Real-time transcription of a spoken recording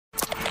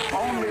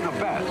only the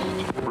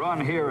best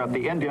run here at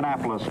the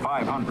Indianapolis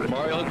 500.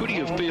 Mario, who do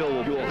you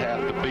feel you'll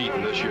have to beat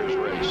in this year's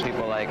race?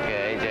 People like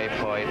A.J.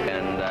 Foyt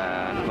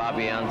and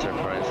Bobby Unser,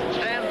 for instance.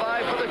 Stand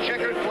by for the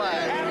checkered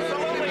flag.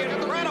 Absolutely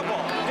incredible.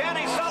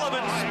 Danny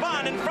Sullivan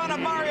spun in front of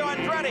Mario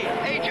Andretti.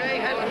 A.J.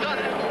 has done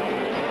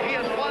it. He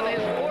has won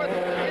his fourth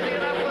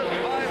Indianapolis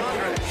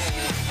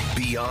 500.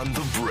 Beyond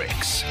the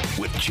Bricks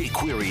with Jake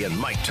Query and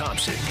Mike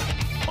Thompson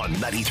on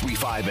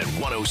 93.5 and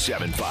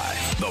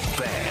 107.5. The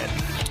Fan.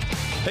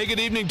 Hey,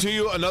 good evening to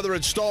you. Another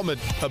installment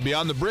of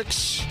Beyond the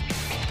Bricks.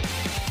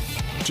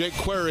 Jake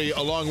Query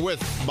along with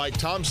Mike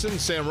Thompson.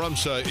 Sam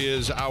Rumsa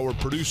is our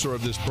producer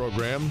of this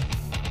program.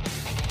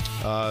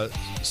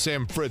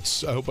 Sam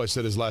Fritz, I hope I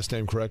said his last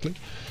name correctly.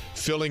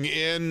 Filling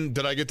in,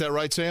 did I get that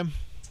right, Sam?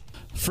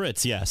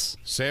 Fritz, yes.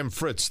 Sam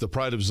Fritz, the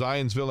pride of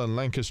Zionsville and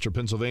Lancaster,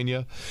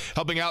 Pennsylvania,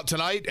 helping out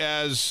tonight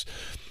as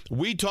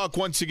we talk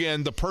once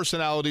again the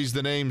personalities,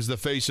 the names, the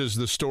faces,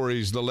 the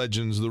stories, the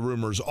legends, the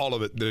rumors, all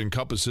of it that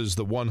encompasses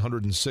the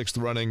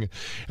 106th running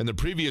and the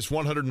previous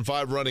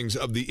 105 runnings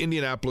of the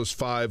Indianapolis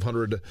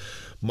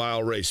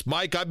 500-mile race.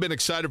 Mike, I've been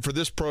excited for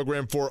this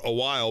program for a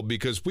while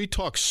because we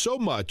talk so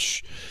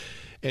much.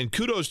 And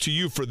kudos to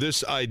you for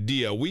this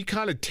idea. We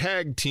kind of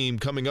tag team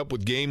coming up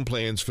with game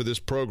plans for this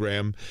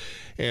program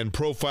and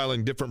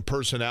profiling different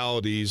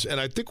personalities.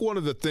 And I think one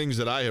of the things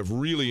that I have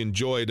really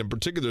enjoyed, in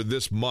particular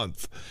this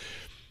month,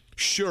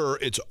 sure,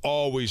 it's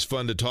always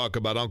fun to talk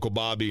about Uncle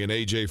Bobby and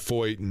A.J.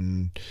 Foyt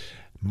and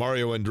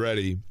Mario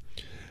Andretti.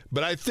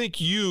 But I think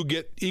you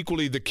get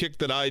equally the kick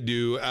that I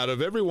do out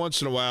of every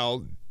once in a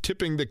while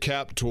tipping the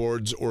cap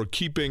towards or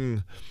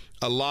keeping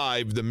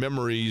alive the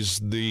memories,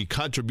 the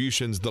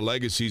contributions, the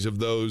legacies of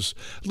those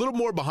a little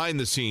more behind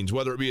the scenes,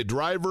 whether it be a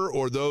driver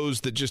or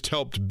those that just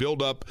helped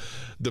build up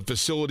the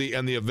facility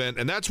and the event.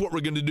 And that's what we're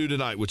going to do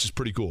tonight, which is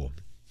pretty cool.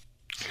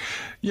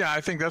 Yeah,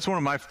 I think that's one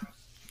of my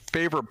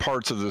favorite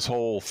parts of this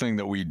whole thing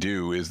that we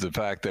do is the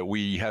fact that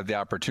we have the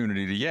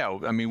opportunity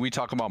to, we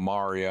talk about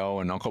Mario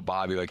and Uncle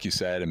Bobby, like you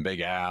said, and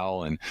Big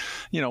Al, and,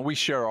 we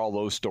share all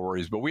those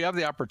stories, but we have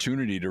the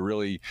opportunity to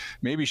really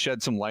maybe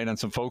shed some light on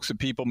some folks that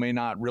people may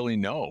not really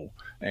know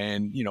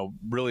and,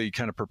 really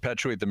kind of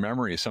perpetuate the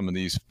memory of some of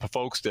these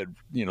folks that,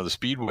 the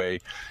Speedway,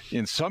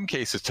 in some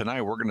cases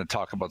tonight, we're going to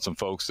talk about some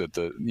folks that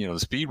the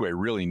Speedway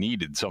really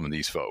needed some of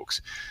these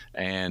folks.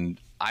 And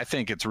I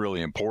think it's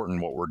really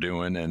important what we're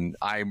doing, and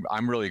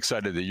I'm really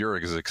excited that you're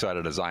as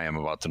excited as I am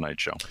about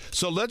tonight's show.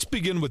 So let's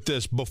begin with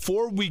this.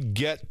 Before we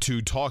get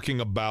to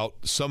talking about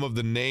some of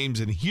the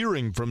names and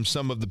hearing from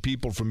some of the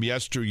people from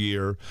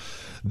yesteryear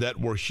that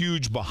were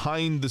huge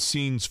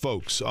behind-the-scenes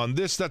folks. On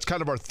this, that's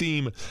kind of our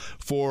theme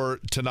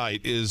for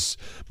tonight, is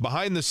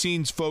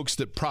behind-the-scenes folks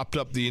that propped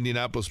up the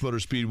Indianapolis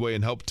Motor Speedway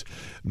and helped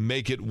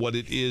make it what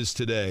it is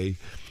today.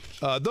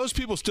 Those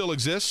people still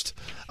exist,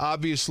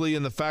 obviously,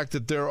 and the fact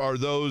that there are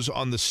those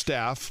on the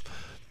staff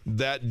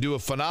that do a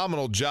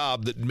phenomenal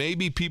job that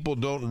maybe people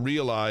don't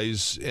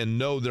realize and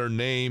know their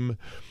name,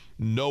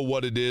 know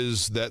what it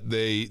is that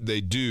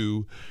they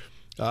do.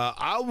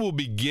 I will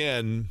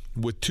begin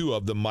with two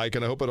of them, Mike,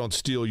 and I hope I don't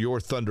steal your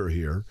thunder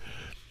here.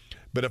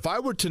 But if I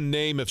were to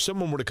name, if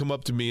someone were to come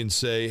up to me and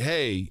say,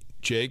 hey,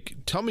 Jake,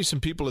 tell me some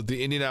people at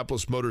the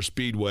Indianapolis Motor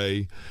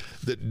Speedway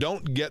that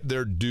don't get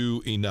their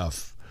due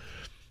enough.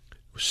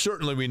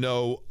 Certainly we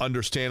know,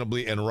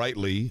 understandably and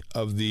rightly,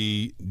 of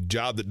the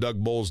job that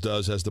Doug Bowles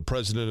does as the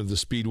president of the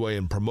Speedway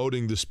and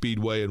promoting the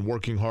Speedway and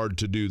working hard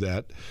to do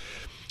that.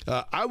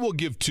 I will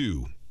give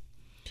two.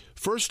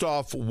 First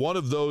off, one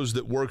of those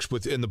that works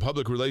within the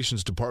public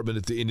relations department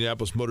at the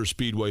Indianapolis Motor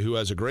Speedway who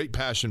has a great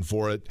passion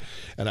for it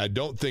and I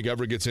don't think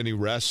ever gets any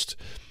rest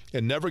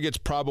and never gets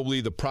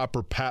probably the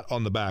proper pat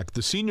on the back.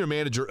 The senior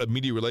manager of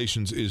media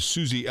relations is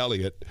Susie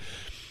Elliott.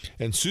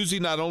 And Susie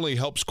not only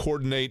helps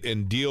coordinate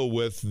and deal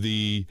with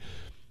the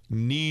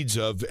needs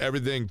of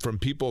everything from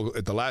people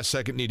at the last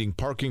second needing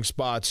parking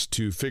spots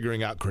to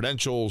figuring out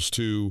credentials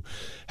to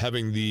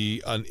having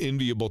the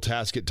unenviable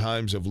task at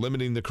times of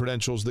limiting the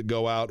credentials that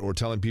go out or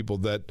telling people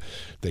that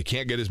they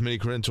can't get as many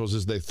credentials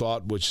as they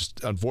thought, which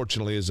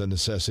unfortunately is a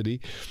necessity.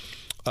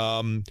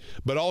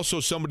 But also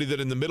somebody that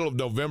in the middle of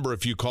November,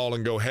 if you call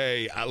and go,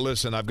 hey,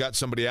 listen, I've got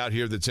somebody out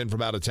here that's in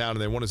from out of town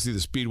and they want to see the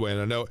Speedway. And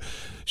I know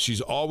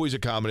she's always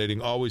accommodating,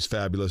 always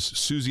fabulous.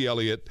 Susie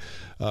Elliott,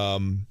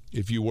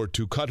 if you were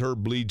to cut her,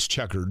 bleeds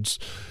checkers.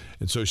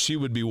 And so she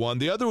would be one.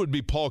 The other would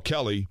be Paul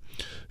Kelly,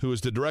 who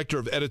is the director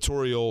of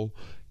editorial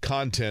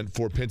content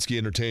for Penske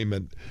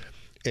Entertainment.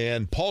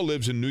 And Paul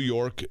lives in New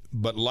York,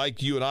 but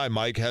like you and I,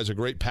 Mike, has a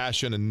great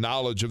passion and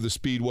knowledge of the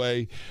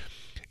Speedway.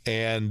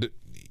 And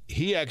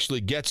he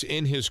actually gets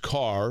in his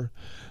car,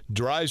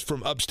 drives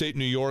from upstate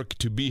New York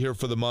to be here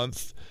for the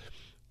month.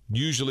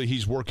 Usually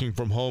he's working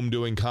from home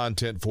doing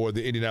content for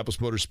the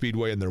Indianapolis Motor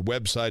Speedway and their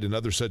website and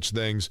other such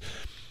things.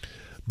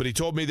 But he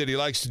told me that he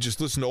likes to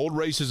just listen to old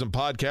races and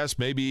podcasts,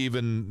 maybe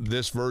even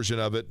this version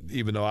of it,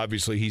 even though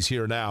obviously he's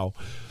here now.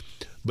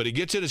 But he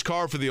gets in his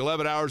car for the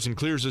 11 hours and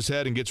clears his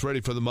head and gets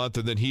ready for the month,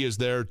 and then he is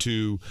there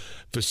to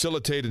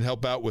facilitate and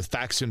help out with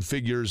facts and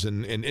figures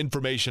and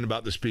information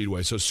about the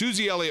Speedway. So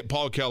Susie Elliott,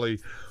 Paul Kelly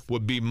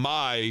would be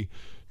my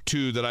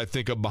two that I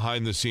think of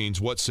behind the scenes.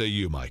 What say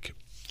you, Mike?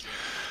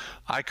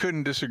 I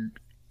couldn't disagree.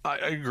 I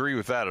agree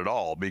with that at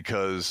all,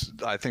 because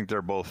I think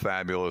they're both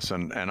fabulous,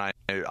 and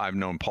I've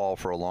known Paul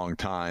for a long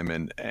time,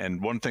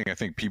 and one thing I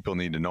think people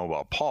need to know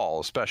about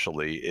Paul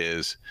especially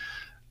is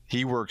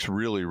he works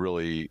really,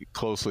 really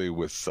closely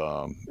with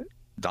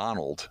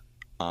Donald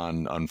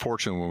on,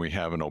 unfortunately, when we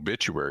have an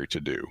obituary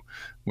to do.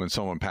 When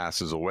someone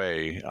passes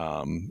away,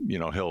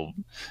 he'll,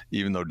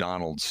 even though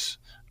Donald's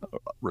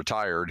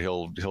retired,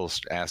 he'll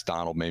ask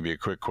Donald maybe a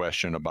quick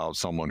question about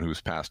someone who's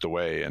passed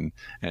away,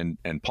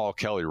 and Paul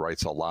Kelly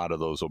writes a lot of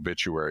those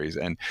obituaries,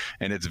 and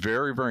it's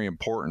very, very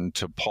important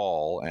to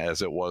Paul,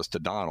 as it was to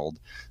Donald,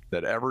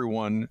 that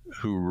everyone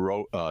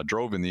who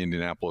drove in the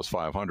Indianapolis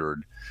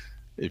 500,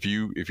 if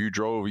you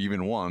drove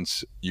even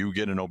once, you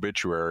get an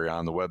obituary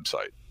on the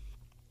website.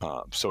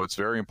 So it's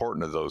very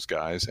important to those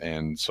guys,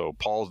 and so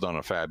Paul's done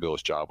a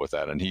fabulous job with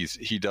that, and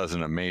he does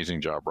an amazing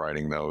job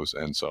writing those,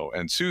 and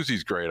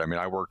Susie's great. I mean,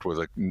 I worked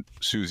with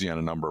Susie on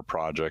a number of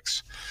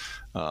projects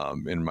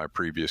in my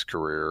previous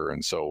career,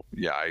 and so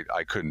yeah,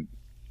 I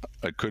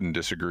couldn't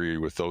disagree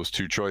with those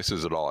two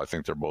choices at all. I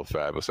think they're both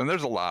fabulous, and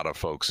there's a lot of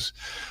folks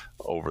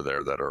over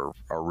there that are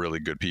really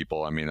good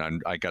people. I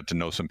mean, I got to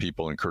know some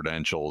people in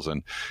credentials,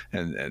 and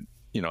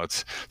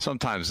it's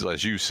sometimes,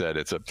 as you said,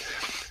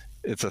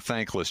 it's a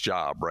thankless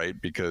job, right?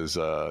 Because,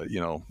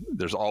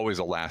 there's always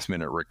a last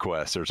minute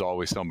request. There's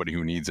always somebody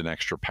who needs an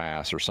extra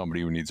pass or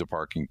somebody who needs a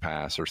parking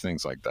pass or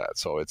things like that.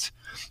 So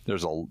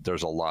there's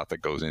a lot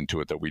that goes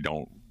into it that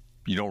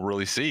you don't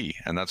really see.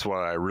 And that's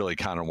why I really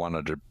kind of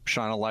wanted to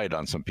shine a light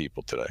on some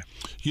people today.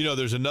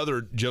 There's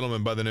another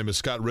gentleman by the name of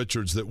Scott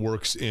Richards that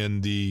works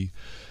in the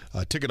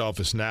ticket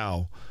office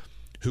now,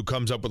 who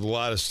comes up with a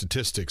lot of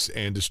statistics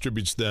and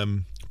distributes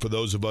them for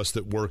those of us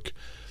that work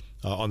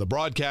on the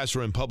broadcast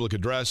or in public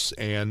address,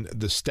 and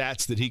the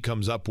stats that he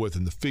comes up with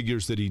and the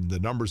figures the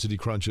numbers that he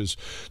crunches,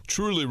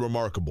 truly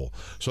remarkable.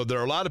 So there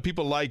are a lot of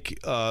people like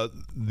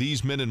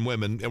these men and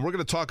women, and we're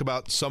going to talk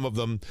about some of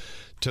them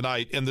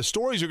tonight. And the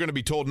stories are going to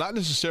be told not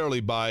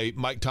necessarily by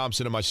Mike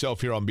Thompson and myself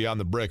here on Beyond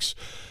the Bricks,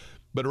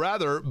 but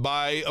rather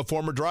by a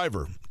former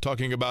driver,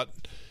 talking about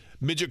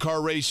midget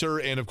car racer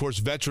and, of course,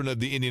 veteran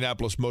of the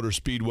Indianapolis Motor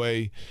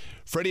Speedway,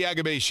 Freddie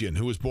Agabashian,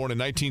 who was born in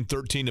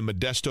 1913 in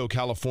Modesto,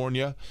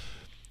 California.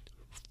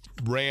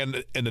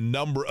 Ran in a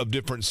number of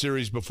different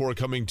series before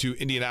coming to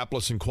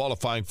Indianapolis and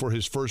qualifying for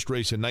his first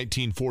race in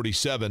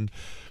 1947.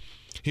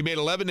 He made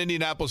 11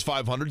 Indianapolis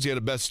 500s. He had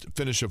a best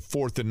finish of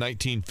fourth in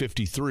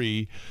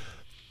 1953.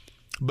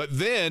 But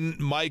then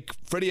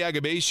Freddie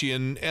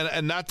Agabashian,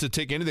 and not to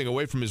take anything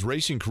away from his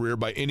racing career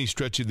by any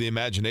stretch of the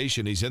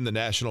imagination, he's in the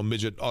National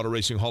Midget Auto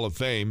Racing Hall of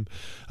Fame.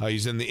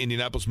 He's in the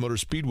Indianapolis Motor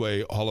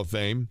Speedway Hall of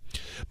Fame.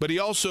 But he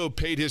also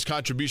paid his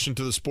contribution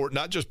to the sport,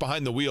 not just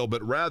behind the wheel,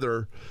 but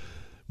rather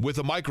with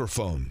a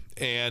microphone.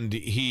 And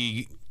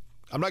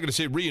I'm not going to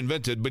say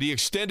reinvented, but he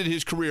extended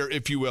his career,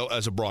 if you will,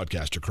 as a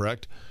broadcaster,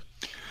 correct?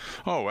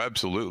 Oh,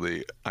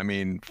 absolutely. I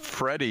mean,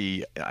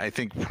 Freddie, I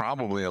think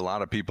probably a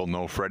lot of people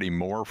know Freddie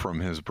more from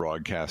his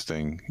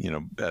broadcasting,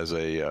 as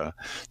the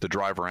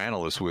driver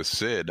analyst with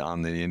Sid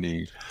on the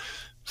Indy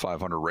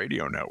 500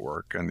 radio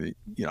network. And,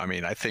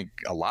 I think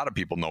a lot of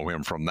people know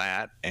him from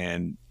that.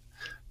 And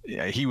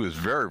he was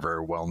very,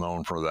 very well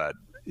known for that.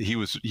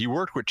 He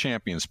worked with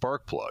Champion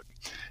Sparkplug,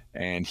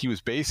 and he was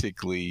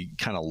basically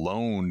kind of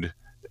loaned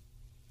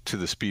to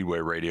the Speedway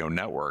Radio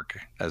Network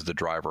as the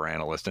driver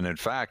analyst. And in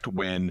fact,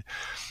 when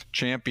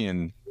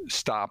Champion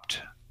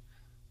stopped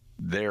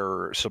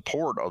their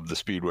support of the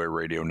Speedway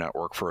Radio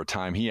Network for a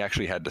time, he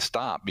actually had to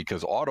stop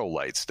because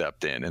Autolite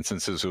stepped in. And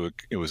since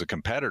it was a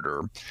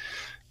competitor,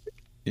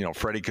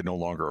 Freddie could no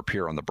longer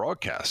appear on the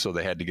broadcast, so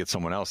they had to get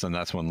someone else, and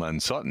that's when Len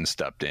Sutton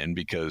stepped in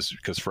because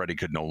Freddie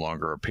could no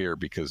longer appear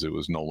because it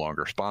was no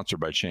longer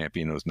sponsored by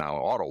Champion. It was now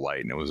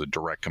Autolite, and it was a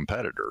direct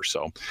competitor.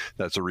 So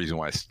that's the reason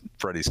why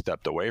Freddie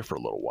stepped away for a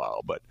little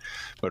while.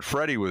 But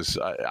Freddie was,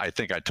 I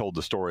think I told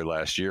the story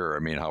last year. I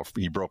mean, how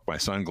he broke my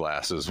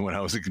sunglasses when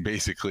I was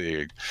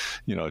basically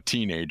a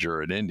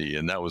teenager at Indy,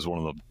 and that was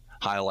one of the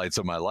highlights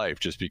of my life,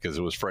 just because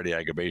it was Freddie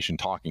Agabashian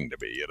talking to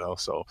me.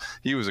 So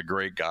he was a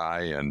great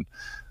guy, and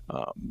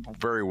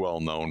very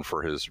well known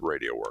for his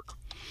radio work.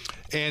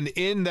 And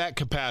in that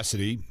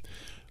capacity,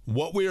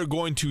 what we are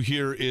going to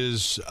hear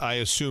is, I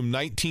assume,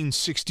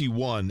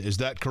 1961. Is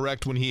that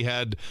correct? When he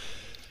had,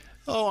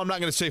 I'm not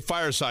going to say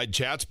fireside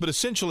chats, but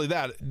essentially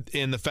that,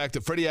 in the fact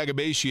that Freddie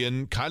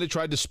Agabashian kind of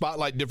tried to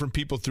spotlight different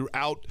people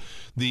throughout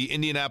the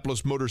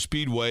Indianapolis Motor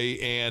Speedway.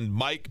 And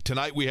Mike,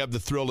 tonight we have the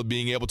thrill of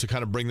being able to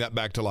kind of bring that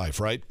back to life,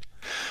 right?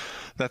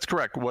 That's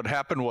correct. What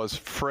happened was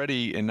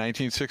Freddie in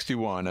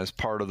 1961, as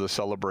part of the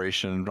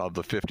celebration of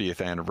the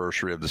 50th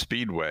anniversary of the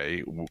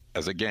Speedway,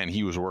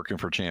 he was working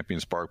for Champion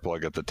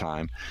Sparkplug at the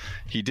time,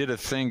 he did a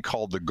thing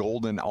called the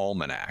Golden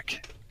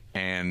Almanac.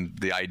 And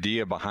the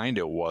idea behind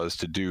it was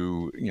to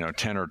do,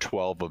 10 or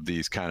 12 of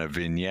these kind of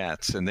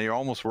vignettes. And they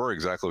almost were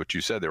exactly what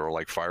you said. They were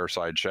like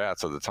fireside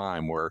chats at the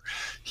time where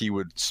he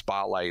would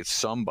spotlight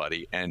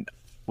somebody. And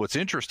what's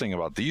interesting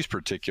about these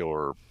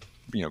particular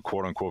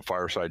quote unquote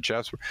fireside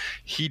chats,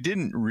 he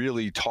didn't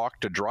really talk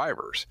to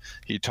drivers.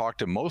 He talked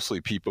to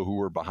mostly people who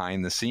were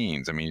behind the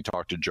scenes. I mean, he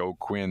talked to Joe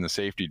Quinn, the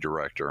safety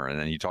director, and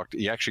then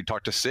he actually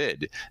talked to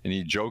Sid, and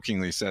he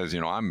jokingly says,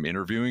 I'm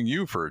interviewing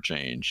you for a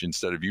change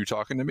instead of you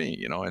talking to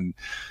me,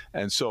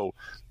 and so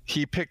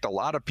he picked a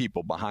lot of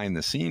people behind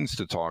the scenes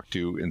to talk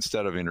to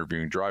instead of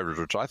interviewing drivers,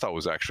 which I thought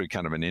was actually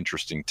kind of an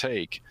interesting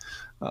take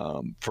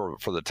for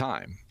the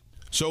time.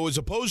 So as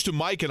opposed to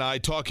Mike and I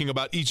talking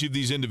about each of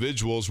these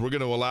individuals, we're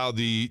going to allow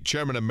the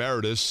chairman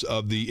emeritus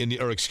of the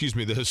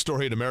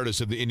historian emeritus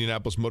of the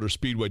Indianapolis Motor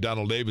Speedway,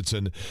 Donald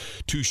Davidson,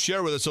 to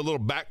share with us a little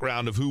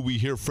background of who we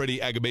hear Freddie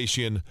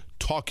Agabashian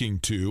talking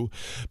to,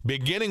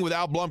 beginning with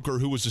Al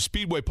Blumker, who was the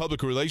Speedway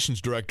Public Relations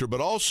Director,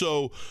 but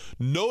also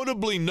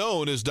notably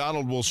known, as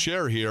Donald will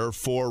share here,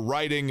 for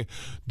writing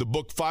the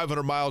book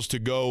 500 Miles to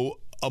Go,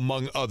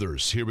 among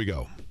others. Here we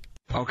go.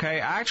 Okay,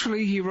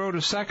 actually, he wrote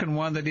a second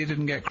one that he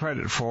didn't get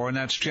credit for, and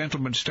that's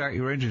Gentlemen, Start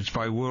Your Engines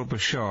by Wilbur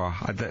Shaw.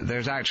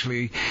 There's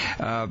actually,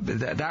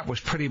 that was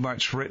pretty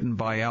much written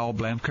by Al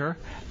Blemker,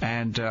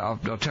 and I'll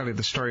tell you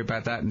the story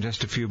about that in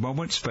just a few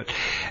moments. But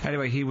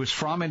anyway, he was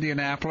from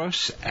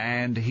Indianapolis,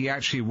 and he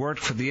actually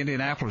worked for the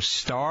Indianapolis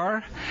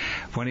Star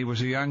when he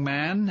was a young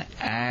man,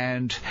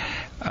 and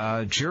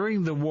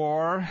during the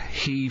war,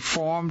 he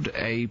formed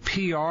a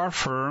PR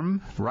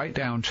firm right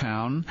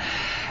downtown,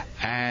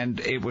 and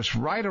it was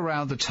right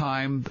around the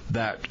time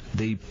that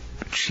the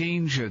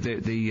change,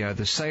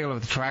 the sale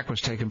of the track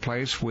was taking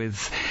place,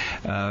 with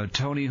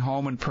Tony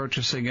Holman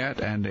purchasing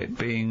it and it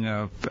being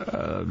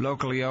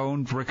locally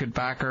owned.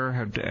 Rickenbacker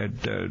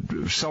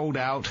had sold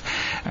out,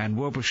 and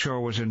Wilbur Shaw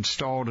was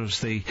installed as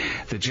the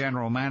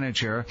general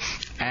manager.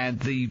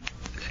 And the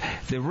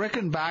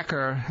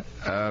Rickenbacker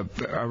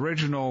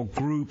original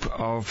group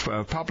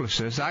of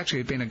publicists actually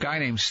had been a guy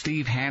named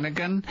Steve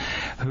Hannigan,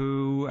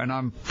 who, and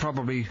I'm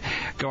probably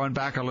going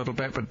back a little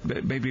bit,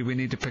 but maybe we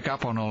need to pick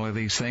up on all of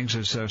these things,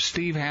 is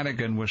Steve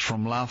Hannigan was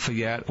from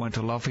Lafayette, went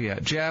to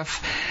Lafayette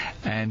Jeff,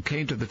 and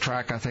came to the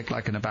track, I think,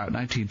 like in about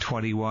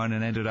 1921,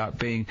 and ended up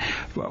being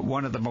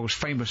one of the most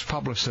famous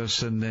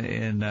publicists in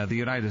the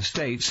United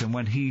States. And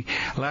when he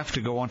left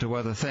to go on to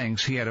other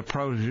things, he had a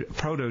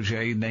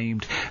protege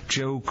named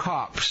Joe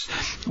Copps.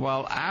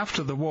 Well,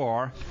 after the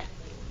war,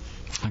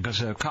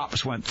 because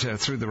Copps went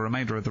through the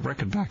remainder of the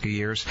Rickenbacker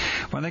years.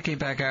 When they came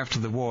back after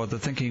the war, the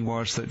thinking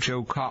was that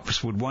Joe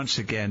Copps would once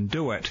again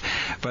do it,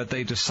 but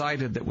they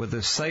decided that with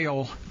the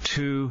sale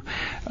to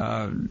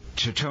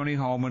Tony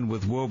Holman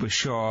with Wilbur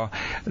Shaw,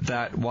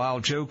 that while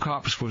Joe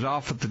Copps was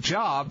offered the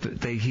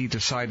job, he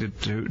decided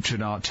to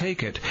not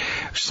take it.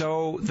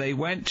 So they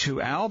went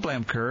to Al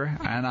Blemker,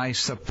 and I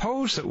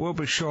suppose that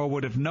Wilbur Shaw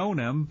would have known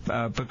him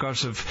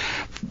because of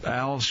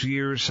Al's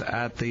years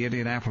at the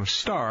Indianapolis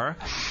Star,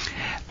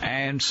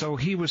 and so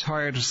he was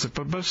hired as the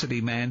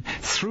publicity man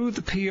through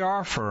the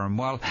PR firm.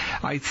 Well,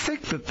 I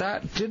think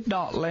that did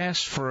not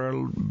last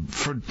for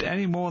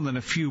any more than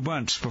a few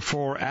months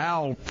before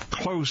Al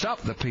closed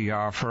up the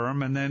PR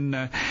firm and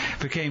then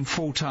became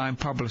full-time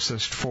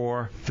publicist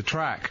for the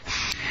track.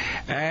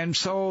 And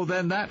so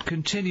then that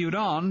continued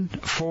on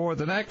for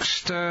the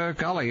next,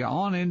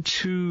 on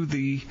into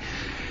the...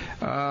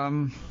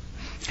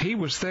 he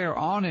was there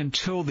on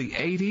until the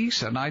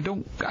 80s, and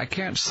I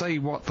can't say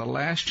what the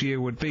last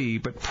year would be,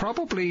 but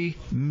probably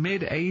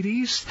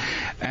mid-80s.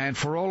 And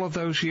for all of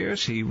those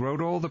years, he wrote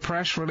all the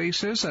press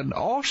releases, and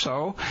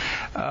also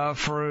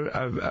for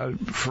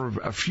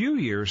a few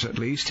years at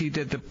least, he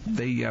did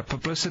the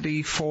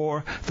publicity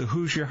for the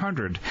Hoosier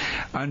 100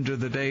 under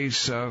the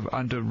days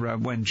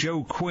when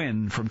Joe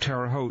Quinn from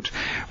Terre Haute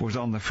was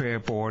on the fair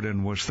board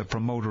and was the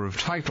promoter of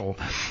title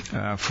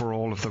for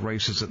all of the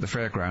races at the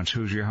fairgrounds,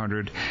 Hoosier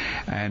 100.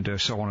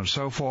 And so on and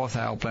so forth.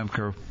 Al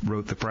Blemker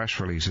wrote the press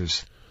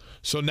releases.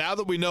 So now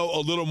that we know a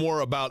little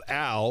more about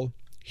Al,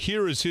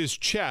 here is his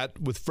chat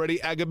with Freddie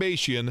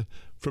Agabashian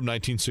from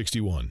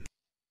 1961.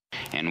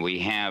 And we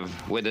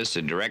have with us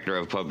the director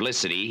of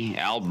publicity,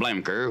 Al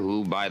Blemker,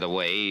 who, by the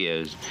way,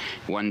 is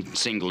one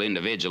single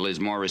individual, is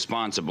more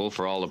responsible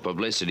for all the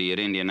publicity at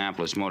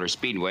Indianapolis Motor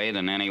Speedway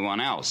than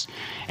anyone else.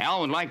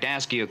 Al, would like to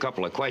ask you a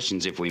couple of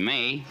questions, if we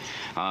may.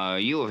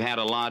 You have had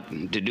a lot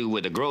to do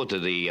with the growth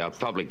of the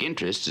public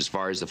interest as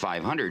far as the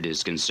 500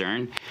 is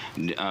concerned.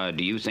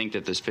 Do you think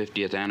that this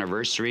 50th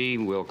anniversary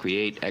will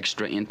create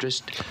extra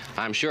interest?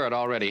 I'm sure it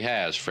already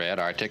has, Fred.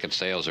 Our ticket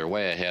sales are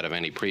way ahead of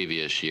any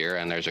previous year,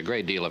 and there's a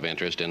great deal of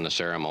interest in the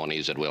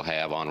ceremonies that we'll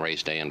have on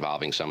race day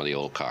involving some of the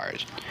old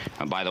cars.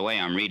 By the way,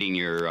 I'm reading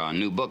your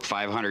new book,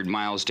 500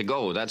 Miles to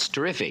Go. That's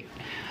terrific.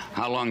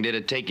 How long did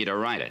it take you to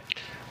write it?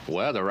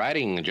 Well, the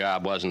writing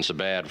job wasn't so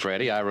bad,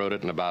 Freddie. I wrote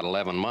it in about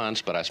 11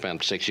 months, but I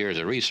spent 6 years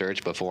of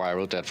research before I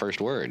wrote that first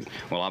word.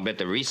 Well, I'll bet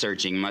the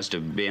researching must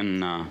have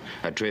been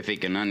a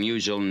terrific and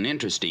unusual and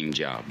interesting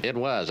job. It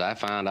was. I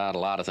found out a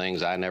lot of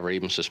things I never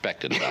even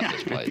suspected about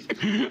this place.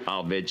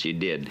 I'll bet you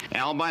did.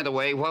 Al, by the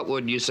way, what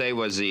would you say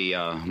was the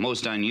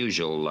most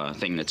unusual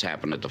thing that's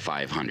happened at the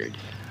 500?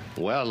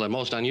 Well, the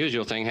most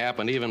unusual thing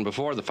happened even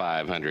before the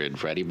 500,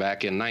 Freddie.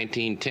 Back in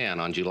 1910,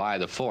 on July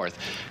the 4th,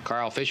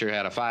 Carl Fisher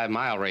had a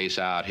 5-mile race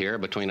out here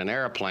between an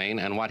airplane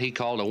and what he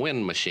called a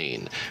wind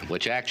machine,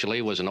 which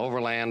actually was an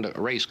overland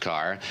race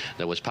car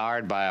that was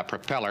powered by a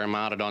propeller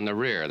mounted on the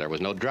rear. There was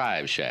no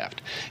drive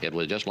shaft. It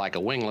was just like a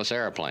wingless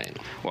airplane.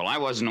 Well, I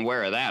wasn't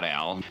aware of that,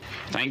 Al.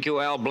 Thank you,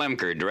 Al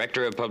Blemker,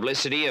 Director of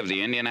Publicity of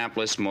the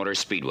Indianapolis Motor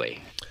Speedway.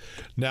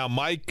 Now,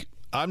 Mike,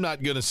 I'm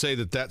not going to say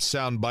that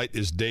soundbite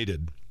is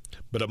dated,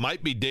 but it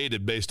might be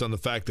dated based on the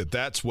fact that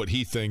that's what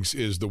he thinks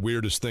is the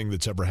weirdest thing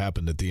that's ever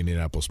happened at the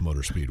Indianapolis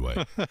Motor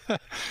Speedway.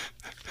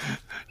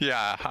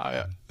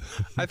 Yeah,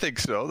 I think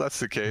so.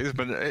 That's the case.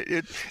 But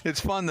it's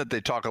fun that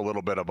they talk a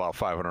little bit about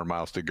 500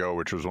 Miles to Go,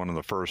 which was one of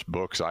the first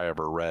books I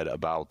ever read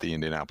about the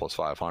Indianapolis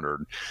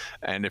 500.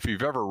 And if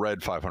you've ever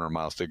read 500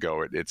 Miles to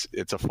Go,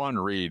 it's a fun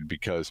read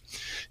because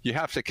you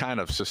have to kind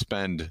of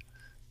suspend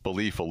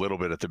belief a little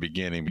bit at the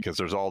beginning, because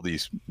there's all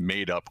these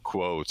made up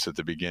quotes at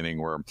the beginning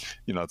where,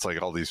 it's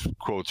like all these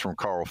quotes from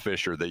Carl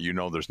Fisher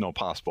that, there's no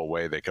possible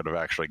way they could have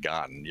actually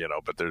gotten,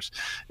 but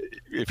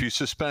if you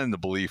suspend the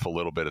belief a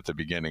little bit at the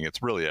beginning,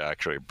 it's really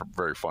actually a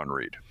very fun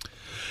read.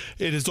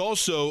 It is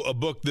also a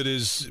book that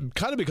is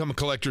kind of become a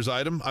collector's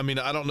item. I mean,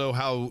 I don't know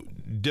how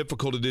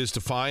difficult it is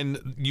to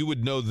find. You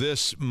would know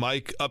this,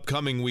 Mike.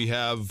 Upcoming, we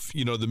have,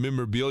 the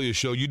memorabilia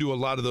show. You do a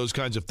lot of those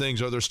kinds of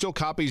things. Are there still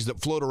copies that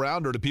float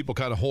around, or do people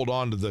kind of hold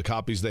on to the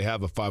copies they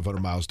have of 500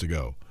 Miles to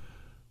Go?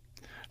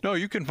 No,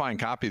 you can find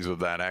copies of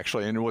that,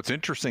 actually. And what's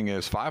interesting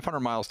is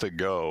 500 Miles to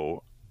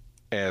Go,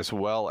 as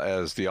well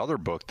as the other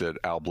book that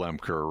Al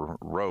Blemker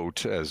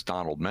wrote, as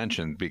Donald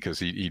mentioned, because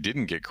he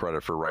didn't get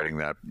credit for writing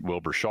that.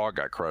 Wilbur Shaw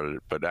got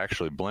credit, but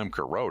actually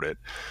Blemker wrote it.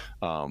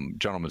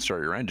 Gentlemen,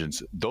 Start Your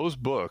Engines. Those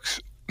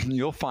books,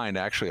 you'll find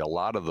actually a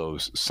lot of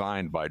those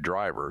signed by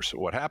drivers.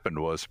 What happened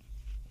was,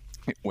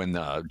 when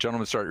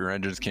Gentlemen, Start Your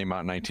Engines came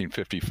out in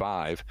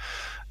 1955,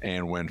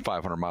 and when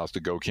 500 Miles to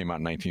Go came out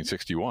in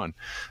 1961,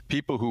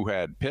 people who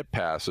had pit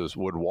passes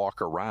would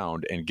walk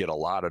around and get a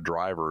lot of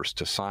drivers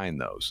to sign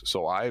those.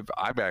 So I've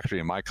actually,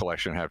 in my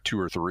collection, have 2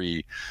 or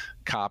 3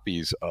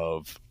 copies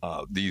of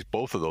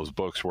both of those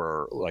books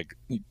where like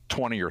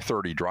 20 or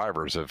 30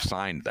 drivers have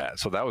signed that.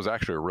 So that was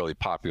actually a really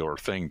popular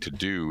thing to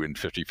do in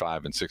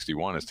 55 and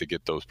 61, is to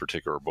get those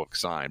particular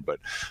books signed.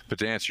 But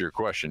to answer your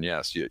question,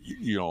 yes,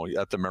 you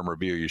at the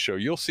memorabilia show,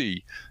 you'll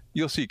see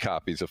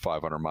copies of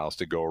 500 Miles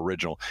to Go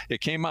original. It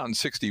came out in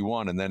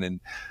 61, and then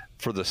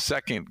for the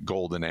second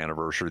golden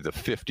anniversary, the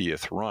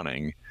 50th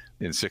running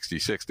in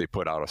 66, they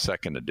put out a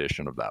second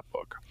edition of that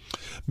book.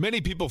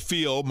 Many people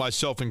feel,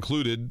 myself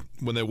included,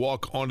 when they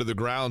walk onto the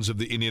grounds of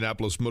the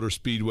Indianapolis Motor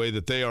Speedway,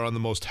 that they are on the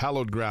most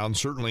hallowed ground,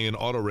 certainly in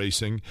auto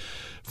racing.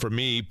 For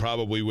me,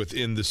 probably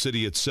within the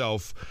city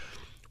itself.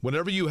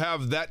 Whenever you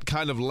have that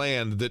kind of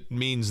land that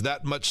means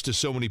that much to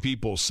so many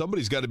people,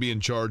 somebody's got to be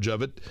in charge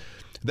of it.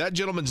 That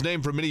gentleman's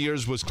name for many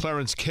years was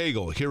Clarence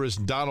Cagle. Here is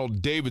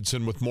Donald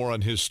Davidson with more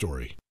on his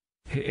story.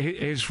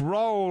 His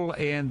role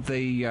in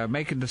the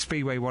making the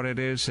Speedway what it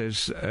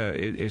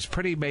is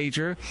pretty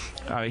major.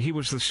 He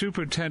was the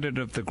superintendent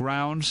of the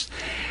grounds.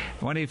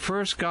 When he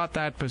first got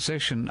that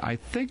position, I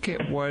think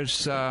it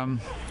was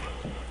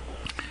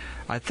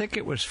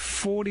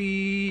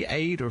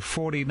 48 or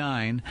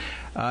 49.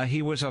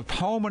 He was a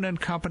Holman and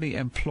Company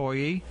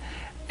employee.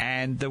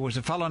 And there was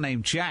a fellow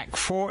named Jack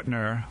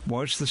Fortner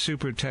was the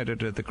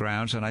superintendent of the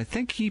grounds, and I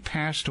think he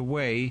passed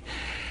away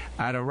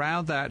at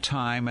around that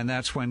time, and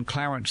that's when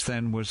Clarence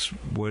then was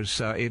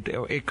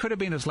it could have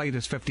been as late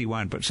as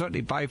 51, but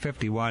certainly by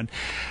 51,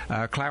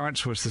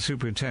 Clarence was the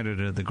superintendent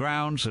of the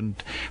grounds.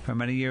 And for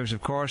many years,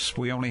 of course,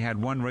 we only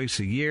had one race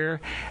a year,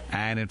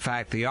 and in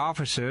fact the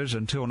offices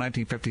until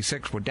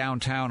 1956 were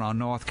downtown on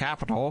North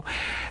Capitol,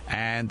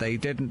 and they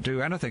didn't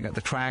do anything at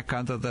the track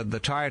other than the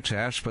tire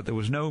test, but there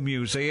was no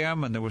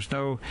museum and there was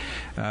no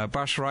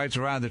bus rides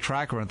around the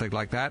track or anything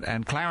like that,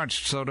 and Clarence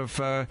sort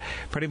of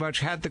pretty much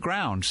had the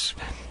grounds.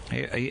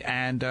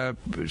 And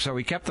so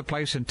he kept the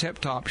place in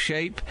tip-top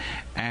shape,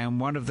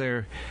 and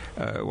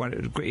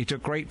he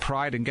took great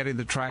pride in getting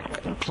the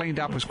track cleaned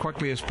up as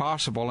quickly as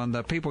possible, and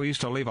the people used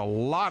to leave a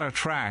lot of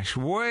trash,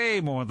 way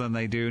more than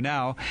they do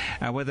now,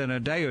 and within a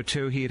day or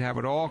two he'd have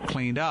it all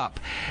cleaned up.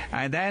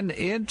 And then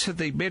into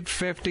the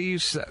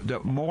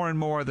mid-50s, more and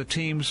more of the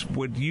teams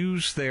would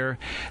use the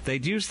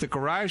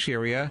garage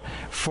area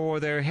for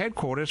their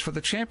headquarters for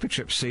the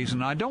championship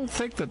season. I don't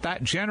think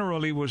that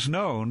generally was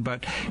known,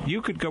 but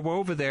you could go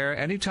over there there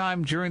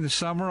anytime during the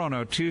summer on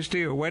a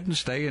Tuesday or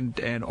Wednesday,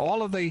 and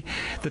all of the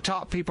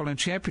top people in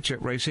championship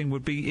racing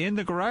would be in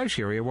the garage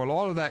area. Well,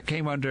 all of that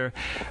came under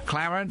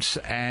Clarence,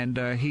 and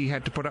he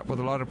had to put up with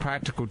a lot of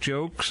practical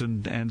jokes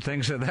and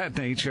things of that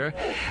nature.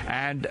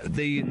 And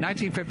the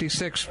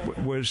 1956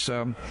 was,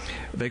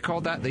 they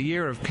called that the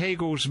year of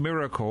Kegel's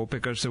miracle,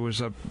 because there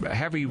was a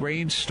heavy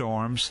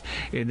rainstorms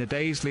in the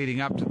days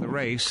leading up to the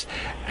race,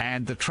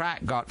 and the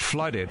track got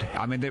flooded.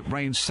 I mean, it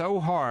rained so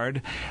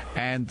hard,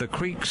 and the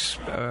creeks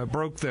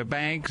broke their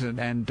banks,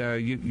 and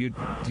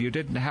you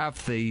didn't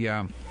have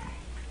the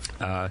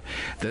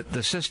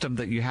system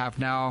that you have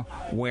now,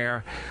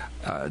 where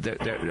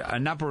a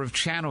number of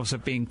channels are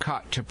being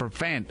cut to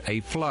prevent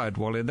a flood.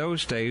 Well, in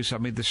those days, I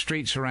mean, the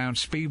streets around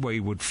Speedway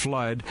would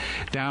flood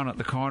down at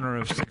the corner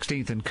of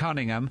 16th and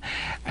Cunningham,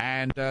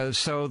 and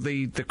so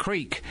the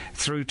creek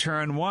through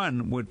Turn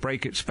 1 would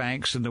break its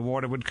banks, and the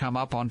water would come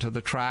up onto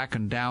the track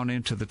and down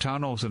into the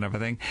tunnels and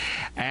everything.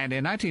 And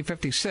in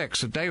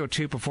 1956, a day or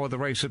two before the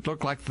race, it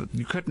looked like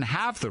you couldn't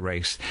have the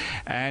race.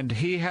 And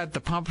he had the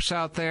pumps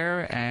out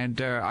there,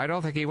 and I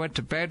don't think he went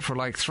to bed for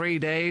like 3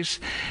 days.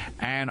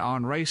 And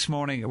on race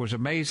morning, it was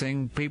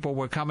amazing. People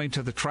were coming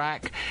to the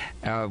track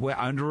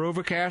under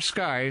overcast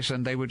skies,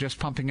 and they were just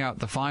pumping out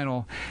the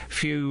final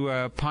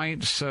few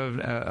pints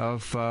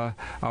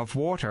of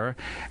water,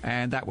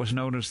 and that was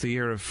known as the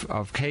year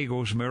of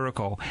Kegel's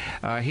miracle.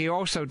 He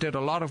also did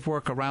a lot of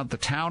work around the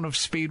town of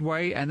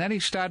Speedway, and then he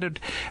started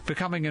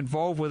becoming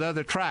involved with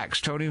other tracks.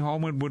 Tony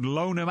Holman would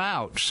loan him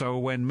out. So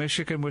when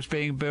Michigan was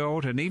being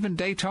built, and even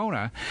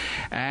Daytona,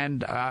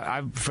 and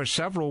for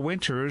several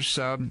winters,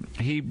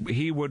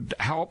 he would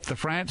help the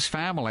France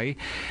family,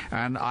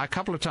 and a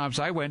couple of times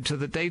I went to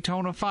the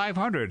Daytona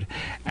 500,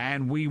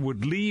 and we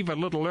would leave a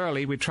little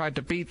early. We tried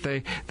to beat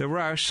the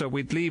rush, so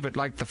we'd leave at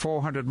like the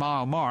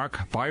 400-mile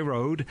mark by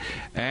road,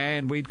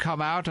 and we'd come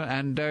out,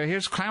 and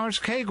here's Clarence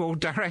Kegel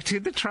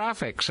directing the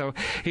traffic. So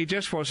he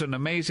just was an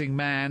amazing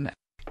man.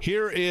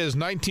 Here is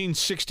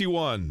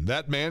 1961.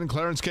 That man,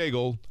 Clarence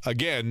Kegel,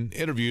 again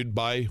interviewed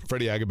by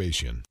Freddie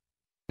Agabashian.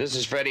 This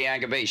is Freddie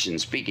Agabashian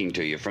speaking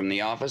to you from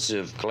the office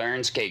of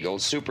Clarence Kegel,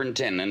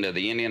 superintendent of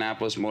the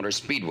Indianapolis Motor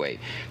Speedway.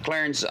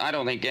 Clarence, I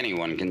don't think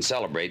anyone can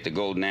celebrate the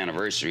golden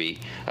anniversary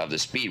of the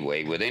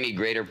Speedway with any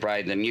greater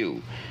pride than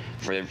you.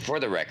 For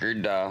the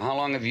record, how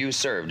long have you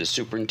served as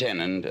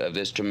superintendent of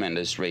this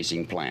tremendous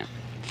racing plant?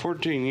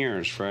 14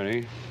 years,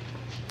 Freddie.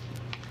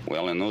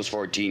 Well, in those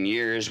 14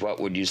 years, what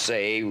would you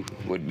say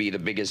would be the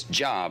biggest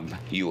job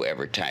you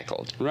ever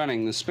tackled?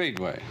 Running the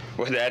Speedway.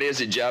 Well, that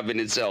is a job in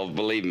itself,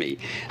 believe me.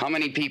 How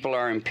many people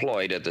are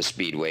employed at the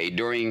Speedway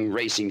during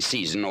racing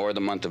season or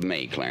the month of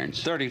May,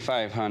 Clarence?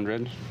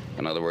 3,500.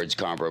 In other words,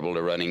 comparable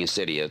to running a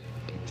city of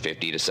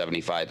 50 to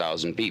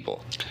 75,000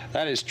 people.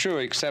 That is true,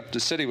 except the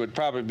city would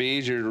probably be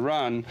easier to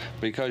run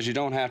because you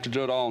don't have to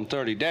do it all in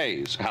 30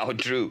 days. How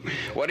true.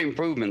 What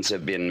improvements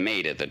have been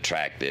made at the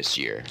track this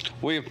year?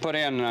 We have put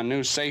in a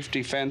new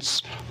safety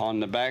fence on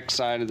the back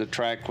side of the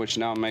track, which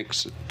now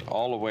makes it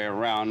all the way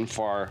around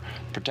for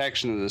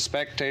protection of the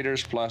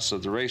spectators plus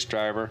of the race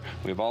driver.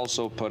 We've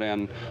also put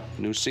in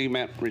new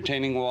cement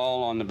retaining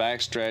wall on the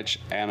backstretch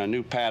and a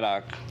new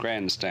paddock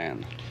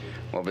grandstand.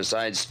 Well,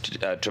 besides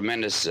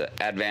tremendous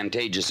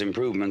advantageous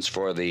improvements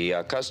for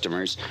the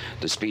customers,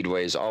 the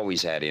Speedway has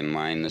always had in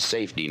mind the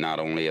safety not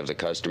only of the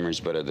customers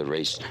but of the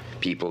race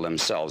people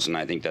themselves, and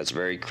I think that's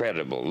very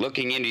creditable.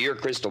 Looking into your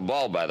crystal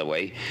ball, by the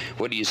way,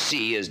 what do you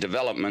see as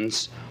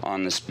developments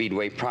on the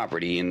Speedway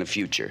property in the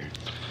future?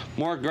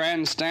 More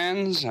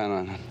grandstands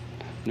and a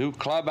new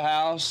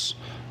clubhouse,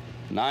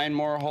 9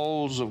 more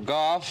holes of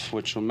golf,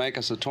 which will make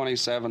us a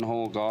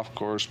 27-hole golf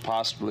course,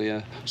 possibly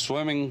a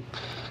swimming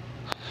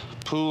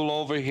pool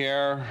over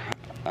here,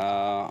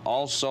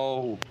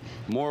 also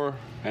more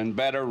and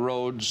better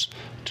roads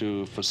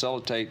to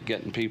facilitate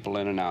getting people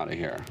in and out of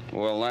here.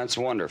 Well, that's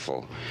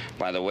wonderful.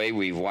 By the way,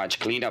 we've watched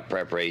cleanup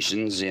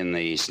preparations in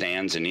the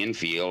stands and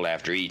infield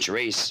after each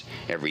race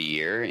every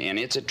year, and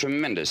it's a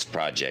tremendous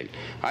project.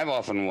 I've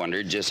often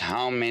wondered just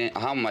how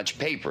much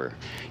paper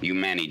you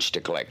manage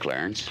to collect,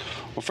 Clarence.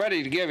 Well,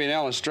 Freddie, to give you an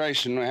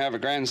illustration, we have a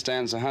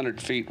grandstand's 100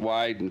 feet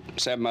wide and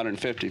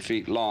 750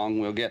 feet long.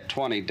 We'll get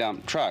 20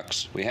 dump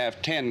trucks. We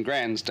have 10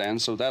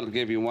 grandstands, so that'll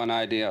give you one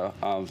idea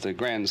of the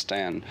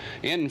grandstand.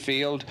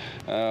 Infield,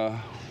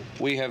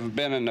 we have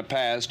been in the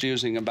past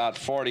using about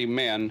 40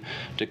 men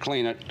to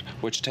clean it,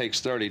 which takes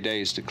 30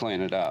 days to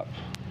clean it up.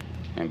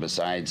 And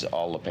besides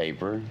all the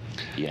paper,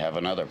 you have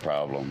another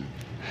problem.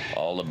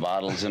 All the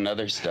bottles and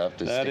other stuff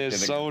to that stick is to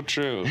the... so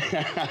true.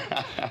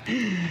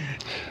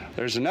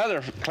 There's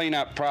another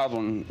cleanup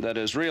problem that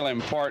is real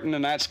important,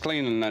 and that's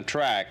cleaning the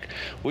track.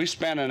 We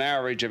spend an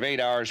average of 8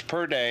 hours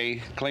per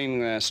day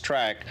cleaning this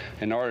track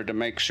in order to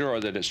make sure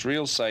that it's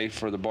real safe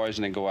for the boys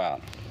when they go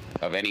out.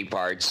 Of any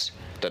parts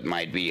that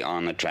might be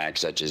on the track,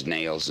 such as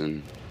nails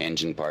and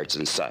engine parts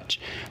and such.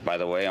 By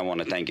the way, I want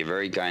to thank you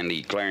very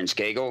kindly, Clarence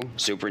Kegel,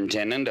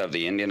 Superintendent of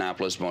the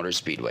Indianapolis Motor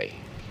Speedway.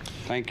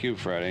 Thank you,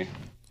 Freddie.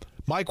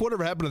 Mike,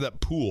 whatever happened to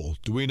that pool?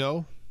 Do we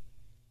know?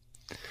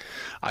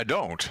 I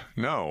don't.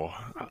 No.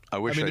 I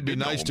wish it'd be did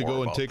know nice to more go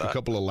and about take a that.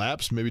 couple of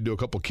laps, maybe do a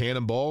couple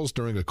cannonballs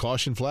during a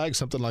caution flag,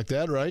 something like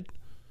that, right?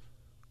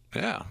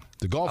 Yeah.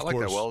 The golf I like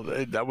course. that.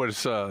 Well, that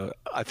was.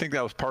 I think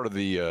that was part of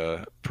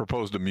the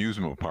proposed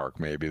amusement park,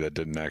 maybe, that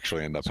didn't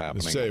actually end up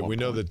happening. We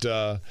know that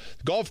the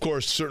golf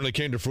course certainly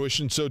came to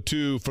fruition. So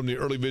too, from the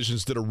early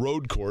visions, that a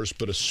road course,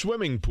 but a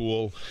swimming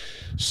pool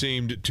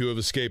seemed to have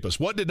escaped us.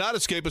 What did not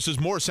escape us is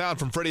more sound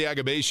from Freddie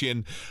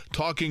Agabashian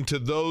talking to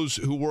those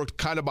who worked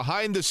kind of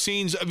behind the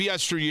scenes of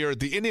yesteryear at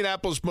the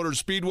Indianapolis Motor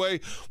Speedway.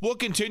 We'll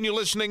continue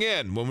listening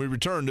in when we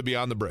return to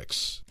Beyond the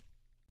Bricks.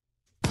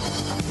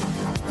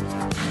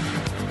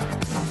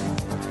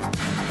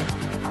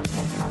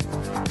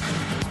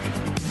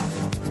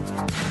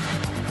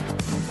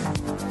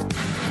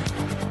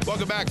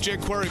 Welcome back,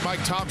 Jake Query,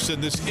 Mike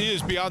Thompson. This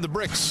is Beyond the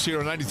Bricks here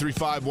on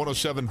 93.5,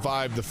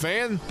 107.5 The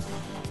Fan.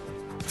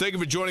 Thank you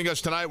for joining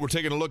us tonight. We're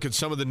taking a look at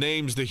some of the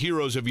names, the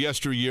heroes of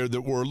yesteryear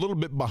that were a little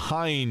bit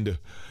behind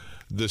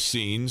the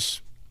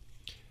scenes.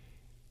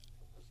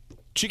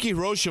 Chiki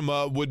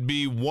Hiroshima would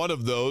be one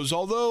of those,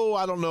 although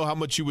I don't know how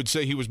much you would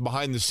say he was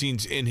behind the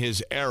scenes in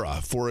his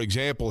era. For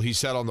example, he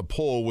sat on the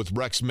pole with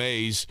Rex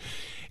Mays.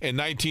 In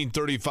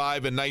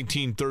 1935 and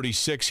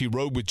 1936, he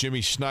rode with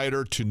Jimmy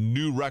Snyder to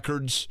new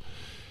records.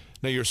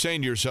 Now, you're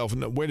saying to yourself,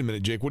 no, wait a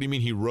minute, Jake, what do you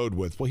mean he rode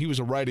with? Well, he was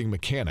a riding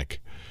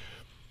mechanic.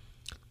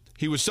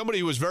 He was somebody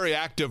who was very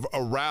active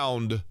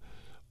around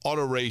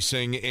auto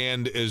racing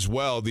and as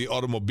well the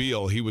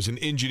automobile. He was an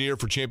engineer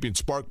for Champion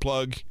Spark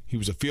Plug. He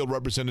was a field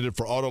representative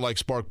for Auto-Like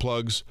Spark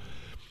Plugs.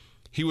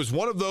 He was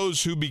one of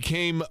those who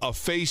became a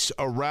face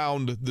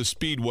around the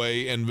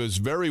Speedway and was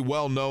very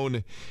well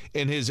known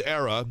in his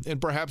era,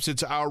 and perhaps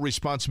it's our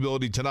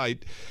responsibility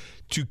tonight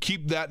to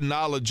keep that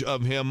knowledge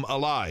of him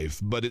alive.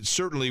 But it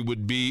certainly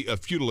would be a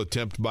futile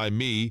attempt by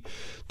me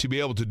to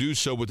be able to do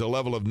so with the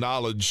level of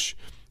knowledge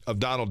of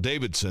Donald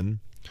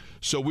Davidson.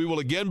 So we will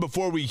again,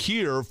 before we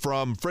hear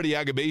from Freddie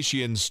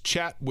Agabashian's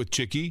chat with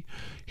Chiki,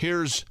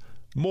 here's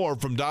more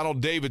from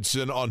Donald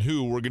Davidson on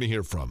who we're going to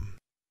hear from.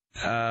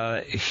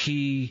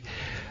 He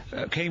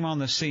came on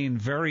the scene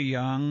very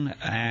young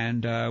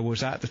and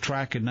was at the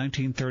track in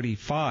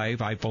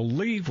 1935, I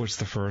believe was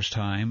the first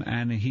time,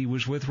 and he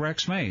was with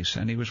Rex Mays,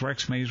 and he was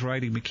Rex Mays'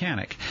 riding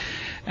mechanic.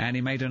 And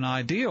he made an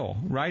ideal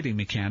riding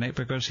mechanic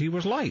because he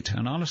was light,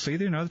 and honestly,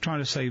 they're trying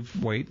to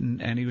save weight,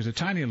 and he was a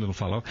tiny little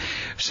fellow.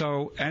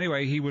 So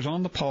anyway, he was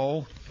on the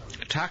pole.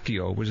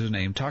 Takio was his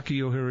name,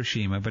 Takio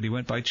Hiroshima, but he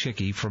went by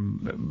Chiki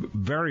from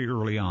very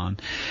early on.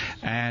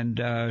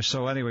 And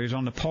so anyway, he was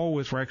on the pole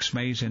with Rex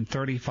Mays in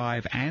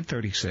 35 and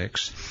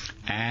 36.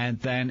 And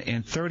then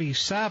in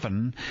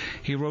 37,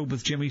 he rode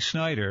with Jimmy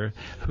Snyder,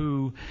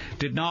 who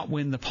did not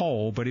win the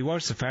pole, but he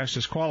was the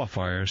fastest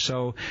qualifier.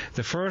 So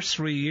the first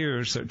 3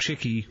 years that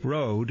Chiki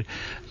rode,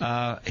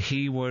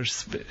 he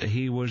was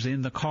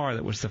in the car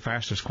that was the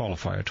fastest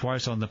qualifier,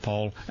 twice on the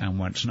pole and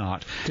once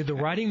not. Did the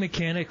riding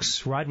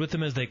mechanics ride with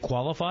them as they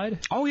qualified?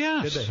 Oh,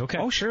 yes. Did they? Okay.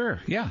 Oh,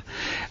 sure. Yeah.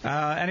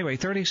 Anyway,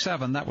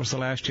 37, that was the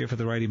last year for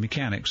the riding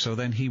mechanics. So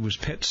then he was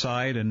pit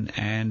side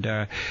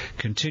and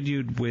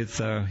continued with,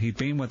 he'd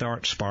been with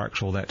Art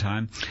Sparks all that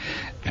time.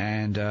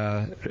 And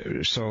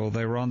so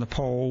they were on the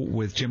pole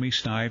with Jimmy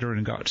Snyder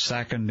and got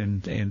second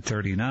in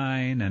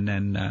 39. And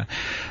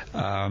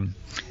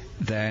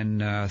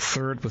then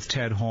third with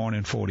Ted Horn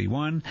in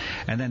 41,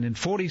 and then in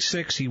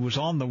 46 he was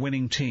on the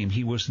winning team.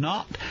 He was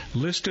not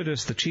listed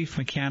as the chief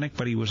mechanic,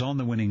 but he was on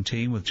the winning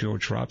team with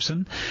George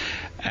Robson.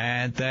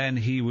 And then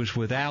he was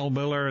with Al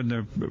Miller and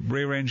the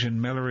rear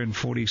engine Miller in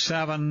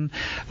 47.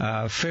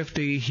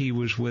 50 he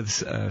was with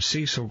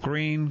Cecil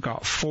Green,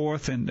 got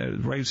fourth, and the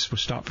race was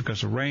stopped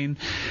because of rain.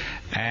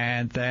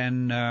 And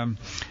then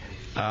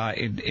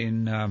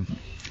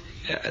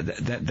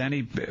then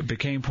he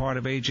became part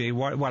of A.J.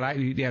 White. Well,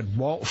 he had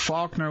Walt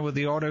Faulkner with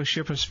the Auto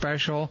Shipper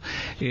Special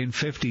in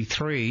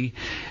 53.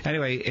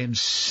 Anyway, in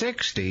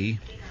 60,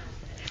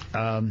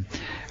 I'll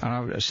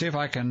see if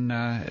I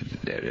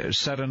can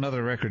set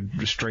another record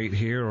straight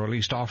here, or at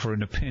least offer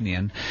an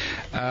opinion.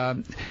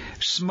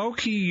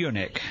 Smokey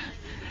Yunick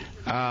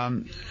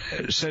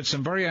said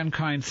some very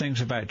unkind things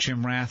about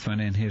Jim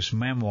Rathman in his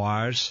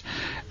memoirs,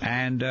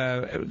 and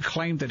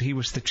claimed that he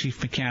was the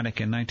chief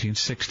mechanic in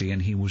 1960, and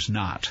he was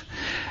not.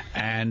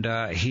 And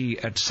he,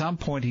 at some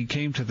point, he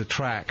came to the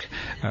track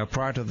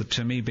prior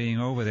to me being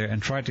over there,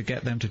 and tried to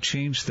get them to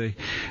change the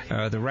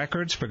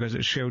records, because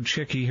it showed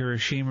Chiki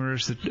Hiroshima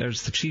as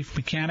the chief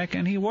mechanic,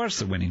 and he was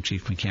the winning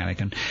chief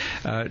mechanic. And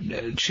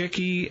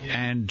Chiki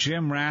and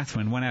Jim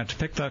Rathman went out to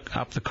pick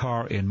up the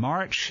car in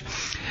March.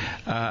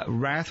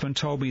 Rathman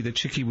told me that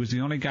Chiki was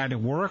the only guy to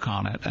work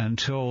on it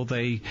until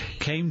they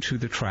came to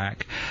the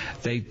track.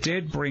 They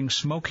did bring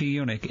Smokey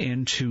Yunick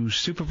in to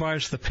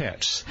supervise the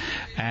pits,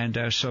 and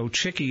so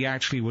Chiki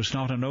actually was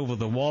not an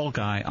over-the-wall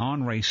guy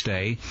on race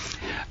day.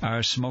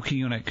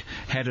 Smokey Yunick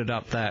headed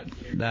up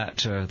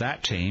that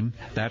team,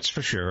 that's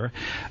for sure,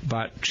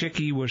 but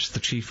Chiki was the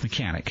chief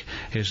mechanic.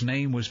 His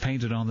name was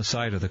painted on the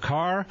side of the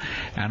car,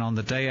 and on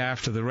the day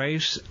after the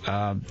race,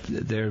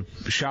 their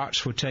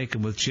shots were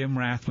taken with Jim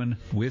Rathman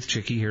with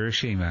Chiki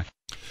Hiroshima.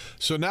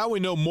 So now we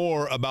know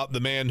more about the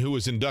man who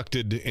was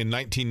inducted in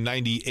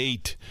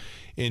 1998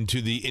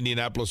 into the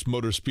Indianapolis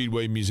Motor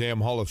Speedway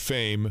Museum Hall of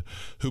Fame,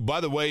 who,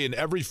 by the way, in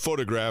every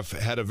photograph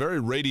had a very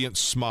radiant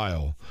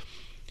smile.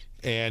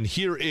 And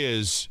here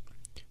is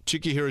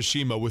Chiki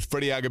Hiroshima with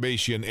Freddie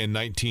Agabashian in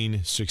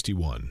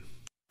 1961.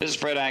 This is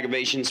Fred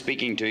Agabashian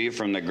speaking to you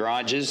from the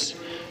garages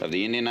of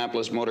the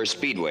Indianapolis Motor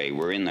Speedway.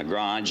 We're in the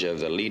garage of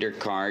the Leader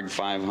Card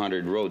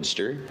 500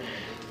 Roadster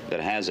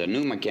that has a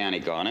new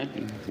mechanic on it,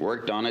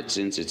 worked on it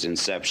since its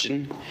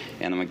inception,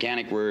 and the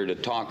mechanic we're to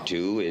talk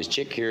to is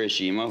Chiki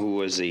Hiroshima, who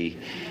was the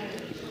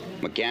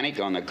mechanic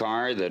on the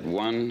car that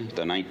won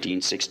the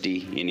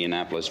 1960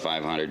 Indianapolis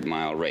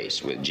 500-mile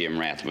race with Jim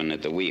Rathman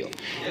at the wheel.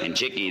 And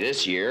Chiki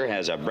this year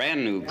has a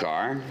brand new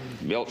car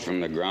built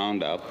from the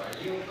ground up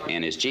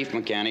and is chief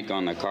mechanic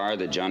on the car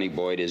that Johnny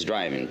Boyd is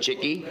driving.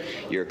 Chiki,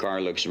 your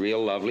car looks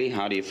real lovely.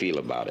 How do you feel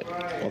about it?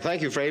 Well,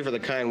 thank you, Freddie, for the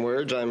kind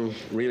words. I'm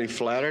really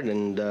flattered,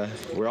 and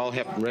we're all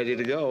ready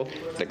to go.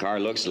 The car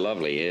looks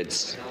lovely.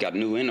 It's got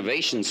new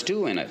innovations,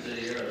 too, in it.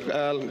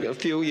 A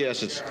few,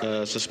 yes, it's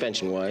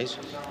suspension-wise.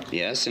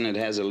 Yes, and it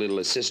has a little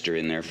assister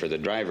in there for the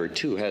driver,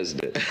 too,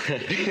 hasn't it?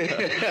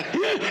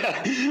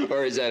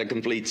 Or is that a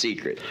complete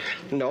secret?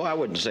 No, I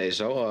wouldn't say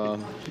so.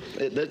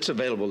 It's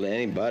available to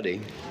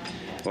anybody.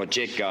 Well,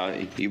 Chick,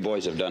 you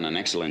boys have done an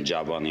excellent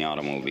job on the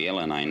automobile,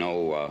 and I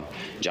know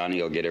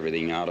Johnny will get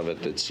everything out of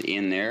it that's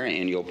in there,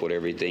 and you'll put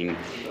everything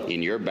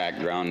in your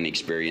background and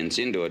experience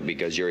into it,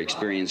 because your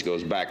experience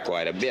goes back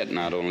quite a bit.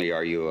 Not only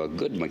are you a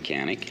good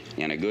mechanic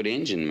and a good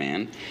engine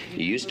man,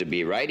 you used to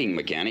be riding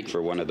mechanic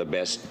for one of the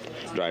best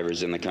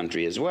drivers in the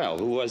country as well.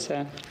 Who was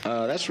that?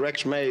 That's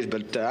Rex Mays,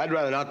 but I'd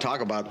rather not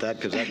talk about that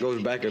because that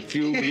goes back a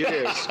few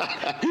years.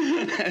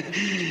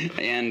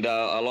 And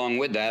along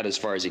with that, as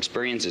far as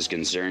experience is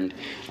concerned,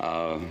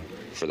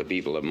 for the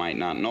people that might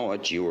not know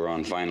it, you were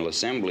on final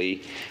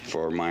assembly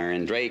for Meyer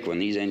and Drake. When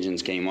these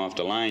engines came off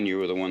the line, you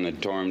were the one that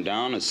tore them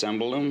down,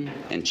 assembled them,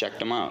 and checked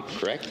them out,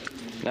 correct?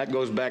 That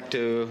goes back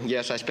to,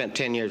 yes, I spent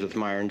 10 years with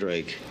Meyer and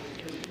Drake.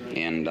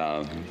 And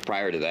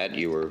prior to that,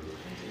 you were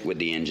with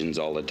the engines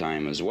all the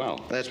time as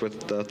well. That's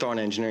with Thorne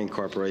Engineering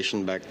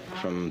Corporation back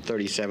from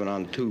 37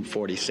 on to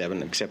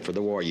 47, except for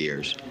the war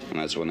years. And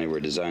that's when they were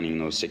designing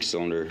those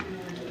six-cylinder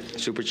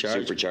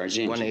supercharged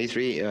engines.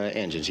 183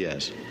 engines,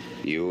 yes.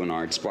 You and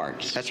Art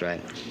Sparks. That's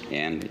right.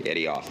 And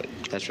Eddie Offit.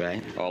 That's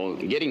right. Well,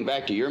 getting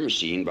back to your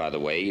machine, by the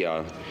way,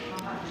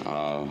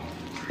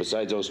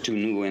 besides those two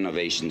new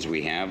innovations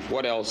we have,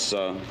 what else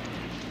do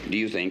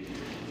you think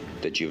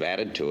that you've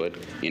added to it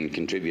in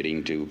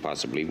contributing to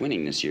possibly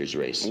winning this year's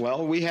race?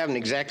 Well, we haven't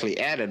exactly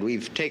added.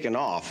 We've taken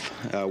off,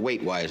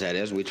 weight-wise, that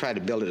is. We tried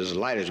to build it as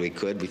light as we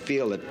could. We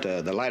feel that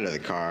the lighter the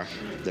car,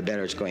 the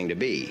better it's going to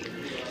be.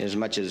 As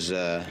much as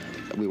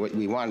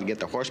we wanted to get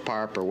the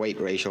horsepower per weight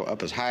ratio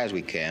up as high as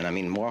we can. I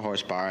mean, more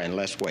horsepower and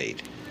less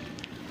weight.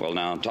 Well,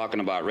 now, talking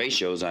about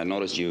ratios, I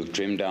noticed you've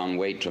trimmed down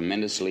weight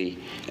tremendously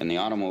in the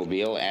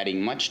automobile,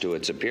 adding much to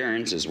its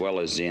appearance as well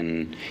as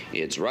in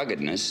its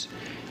ruggedness.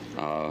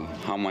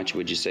 How much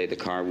would you say the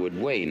car would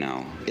weigh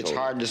now? It's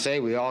hard to say.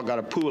 We all got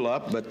a pool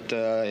up, but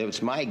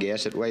it's my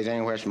guess it weighs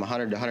anywhere from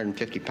 100 to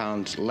 150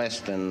 pounds less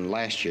than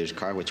last year's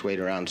car, which weighed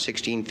around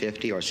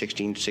 1,650 or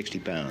 1,660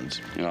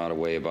 pounds. It ought to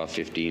weigh about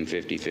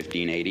 1,550,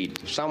 1,580.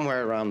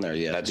 Somewhere around there,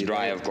 yes. That's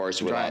dry, of course.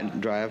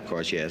 Dry, of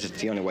course, yes. It's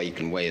the only way you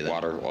can weigh that.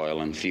 Water,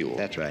 oil, and fuel.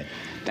 That's right.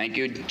 Thank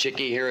you,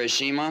 Chiki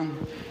Hiroshima,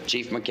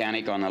 Chief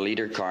Mechanic on the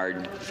Leader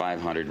Card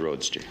 500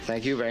 Roadster.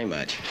 Thank you very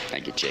much.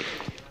 Thank you, Chick.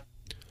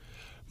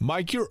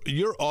 Mike,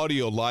 your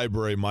audio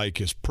library, Mike,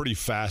 is pretty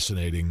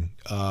fascinating.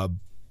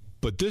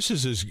 But this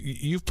is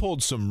you've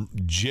pulled some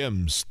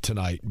gems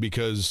tonight,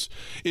 because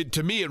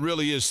to me it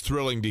really is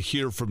thrilling to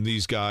hear from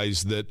these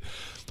guys that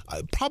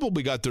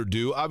probably got their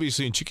due.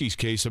 Obviously, in Chiki's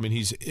case, I mean,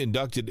 he's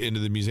inducted into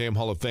the Museum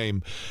Hall of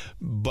Fame.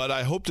 But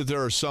I hope that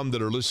there are some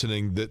that are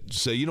listening that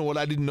say, you know what,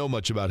 I didn't know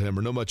much about him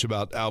or know much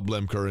about Al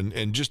Blemker.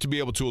 And just to be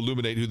able to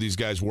illuminate who these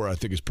guys were, I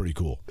think is pretty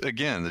cool.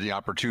 Again, the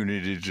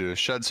opportunity to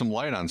shed some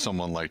light on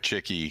someone like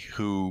Chiki,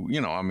 who,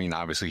 you know, I mean,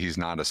 obviously he's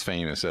not as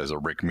famous as a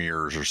Rick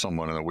Mears or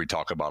someone that we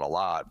talk about a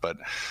lot. But,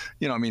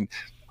 you know, I mean,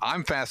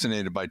 I'm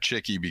fascinated by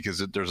Chiki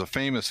because there's a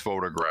famous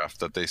photograph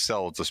that they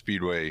sell at the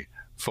Speedway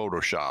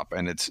photo shop,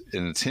 and it's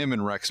him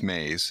and Rex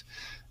Mays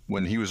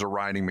when he was a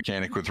riding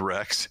mechanic with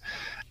Rex.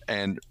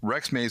 And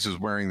Rex Mays is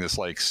wearing this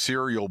like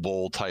cereal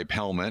bowl type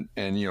helmet,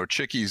 and you know,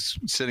 Chiki's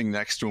sitting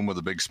next to him with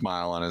a big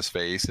smile on his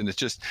face. And it's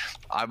just,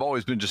 I've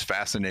always been just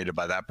fascinated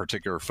by that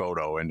particular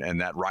photo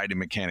and that riding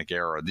mechanic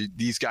era.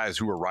 These guys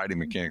who are riding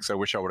mechanics, I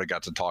wish I would have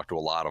got to talk to a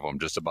lot of them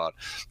just about,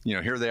 you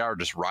know, here they are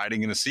just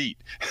riding in a seat,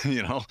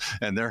 you know,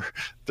 and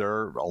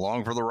they're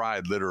along for the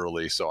ride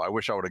literally. So I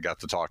wish I would have got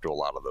to talk to a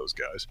lot of those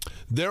guys.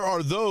 There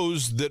are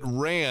those that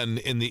ran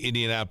in the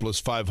Indianapolis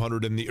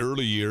 500 in the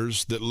early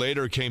years that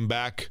later came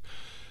back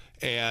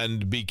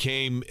and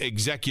became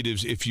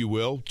executives, if you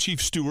will, chief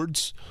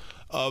stewards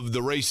of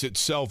the race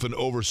itself and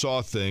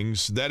oversaw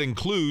things. That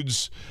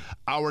includes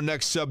our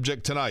next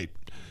subject tonight.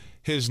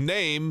 His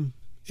name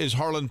is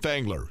Harlan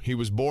Fangler. He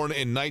was born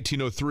in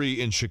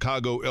 1903 in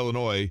Chicago,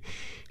 Illinois.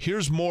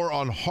 Here's more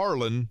on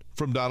Harlan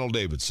from Donald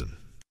Davidson.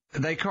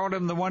 They called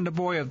him the Wonder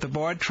Boy of the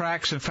board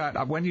tracks. In fact,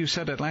 when you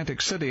said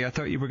Atlantic City, I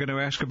thought you were going to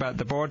ask about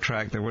the board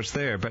track that was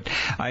there. But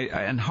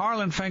and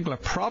Harlan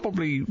Fangler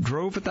probably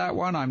drove at that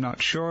one. I'm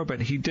not sure, but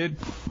he did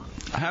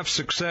have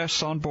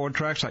success on board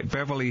tracks like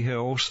Beverly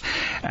Hills,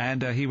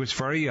 and he was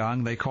very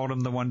young. They called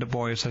him the Wonder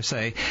Boy, as I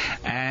say.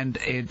 And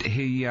in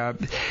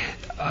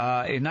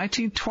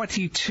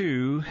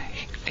 1922,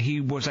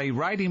 he was a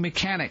riding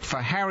mechanic for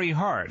Harry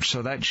Hart.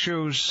 So that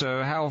shows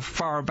how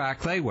far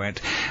back they went.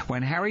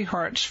 When Harry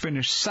Hart's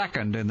finished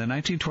second in the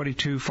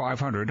 1922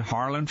 500,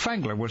 Harlan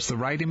Fangler was the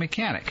riding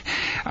mechanic,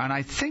 and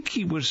I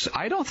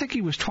don't think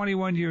he was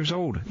 21 years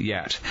old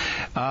yet.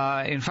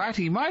 In fact,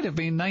 he might have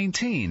been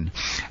 19.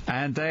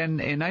 And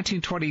then in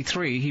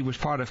 1923, he was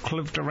part of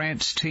Cliff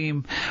Durant's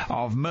team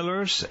of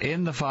Millers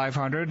in the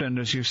 500, and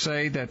as you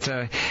say,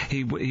 that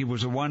he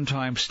was a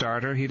one-time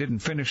starter. He didn't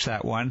finish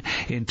that one.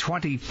 In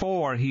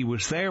 24, he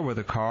was there with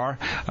a car,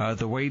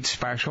 the Wade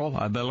Special,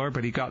 a Miller,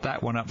 but he got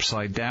that one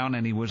upside down,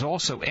 and he was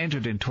also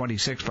entered in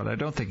 26, but I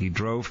don't think he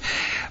drove.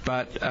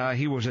 But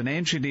he was an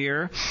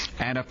engineer,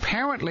 and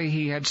apparently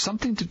he had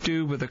something to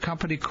do with a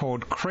company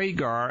called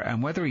Kragar,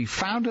 and whether he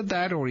founded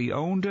that or he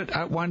owned it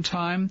at one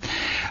time.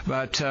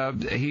 But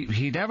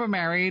he never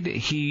married.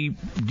 He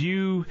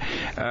knew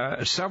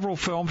several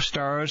film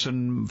stars,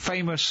 and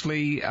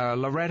famously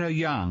Loretta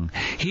Young.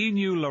 He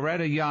knew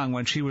Loretta Young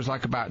when she was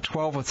like about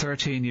 12 or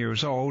 13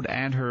 years old,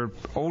 and her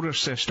older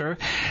sister,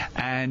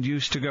 and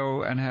used to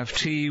go and have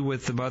tea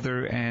with the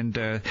mother and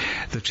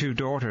the two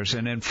daughters.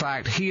 And in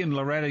fact, he and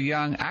Loretta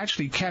Young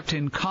actually kept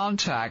in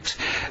contact,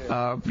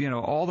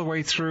 all the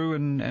way through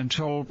and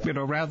until,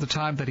 around the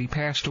time that he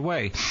passed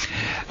away.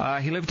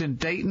 He lived in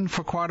Dayton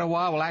for quite a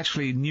while. Well,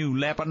 actually, New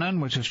Lebanon,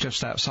 which is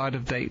just outside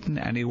of Dayton,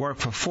 and he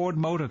worked for Ford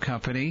Motor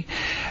Company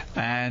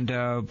and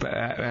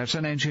as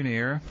an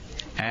engineer.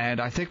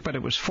 And I think, but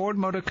it was Ford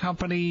Motor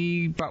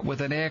Company, but with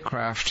an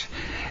aircraft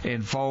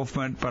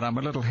involvement, but I'm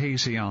a little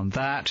hazy on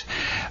that.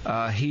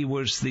 He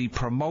was the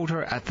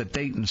promoter at the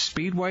Dayton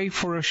Speedway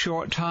for a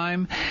short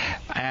time,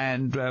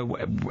 and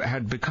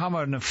had become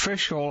an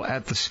official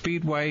at the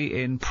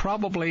Speedway in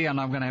probably, and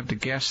I'm going to have to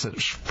guess that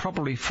it's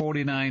probably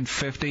 49,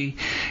 50.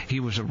 He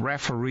was a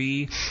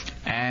referee,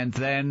 and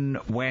then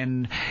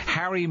when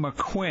Harry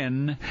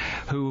McQuinn,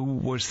 who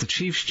was the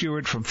chief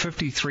steward from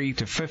 53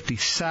 to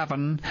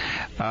 57,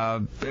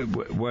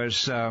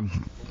 was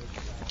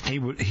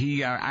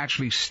he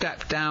actually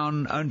stepped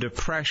down under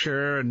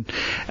pressure, and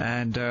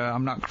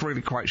I'm not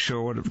really quite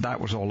sure what that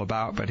was all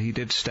about, but he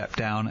did step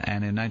down,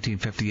 and in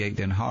 1958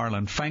 then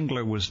Harlan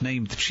Fangler was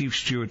named the chief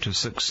steward to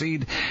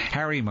succeed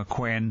Harry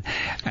McQuinn,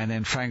 and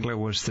then Fangler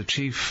was the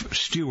chief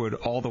steward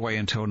all the way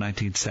until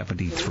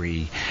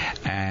 1973,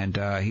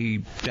 and he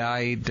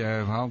died,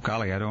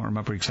 I don't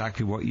remember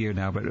exactly what year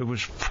now, but it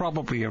was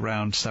probably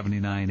around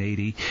 79,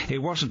 80.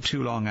 It wasn't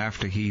too long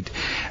after he'd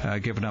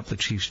given up the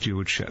chief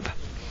stewardship.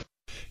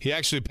 He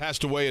actually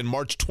passed away on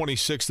March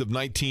 26th of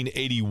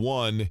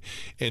 1981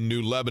 in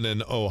New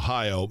Lebanon,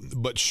 Ohio.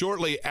 But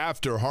shortly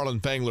after Harlan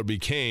Fangler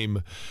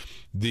became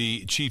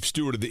the chief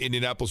steward of the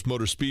Indianapolis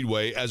Motor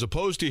Speedway, as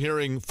opposed to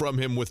hearing from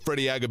him with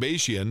Freddie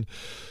Agabashian,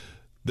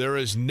 there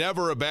is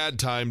never a bad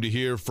time to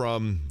hear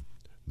from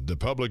the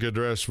public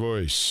address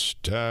voice,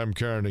 Tom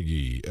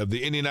Carnegie, of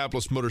the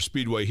Indianapolis Motor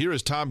Speedway. Here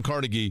is Tom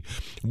Carnegie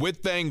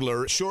with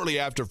Fangler shortly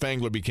after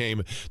Fangler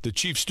became the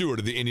chief steward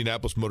of the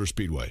Indianapolis Motor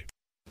Speedway.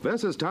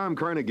 This is Tom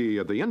Carnegie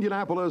at the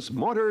Indianapolis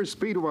Motor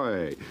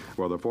Speedway,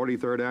 where the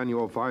 43rd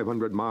annual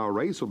 500-mile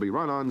race will be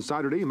run on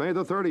Saturday, May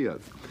the 30th.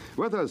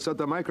 With us at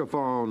the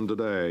microphone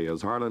today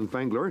is Harlan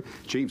Fangler,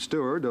 chief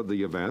steward of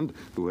the event,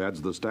 who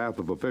heads the staff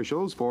of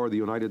officials for the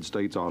United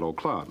States Auto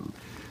Club.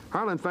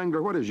 Harlan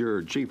Fangler, what is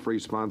your chief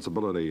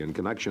responsibility in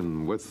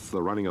connection with the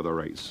running of the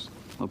race?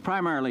 Well,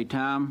 primarily,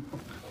 Tom,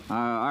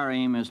 our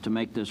aim is to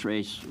make this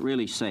race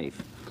really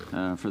safe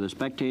for the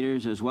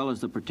spectators as well as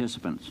the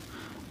participants.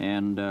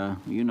 And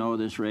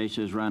this race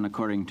is run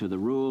according to the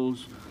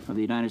rules of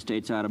the United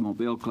States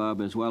Automobile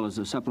Club as well as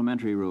the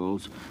supplementary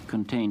rules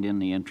contained in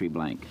the entry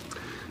blank.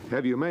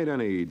 Have you made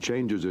any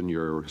changes in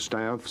your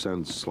staff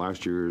since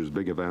last year's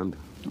big event?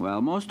 Well,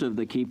 most of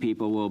the key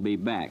people will be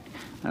back.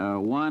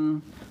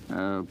 One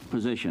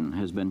position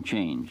has been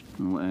changed,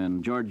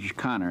 and George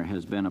Connor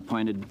has been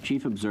appointed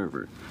chief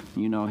observer.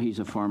 He's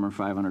a former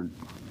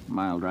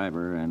 500-mile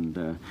driver,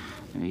 and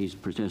he's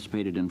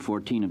participated in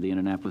 14 of the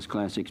Indianapolis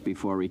Classics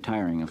before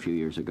retiring a few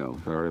years ago.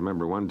 I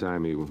remember one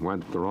time he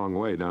went the wrong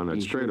way down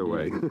that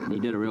straightaway. Sure he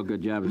did a real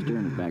good job of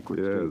steering it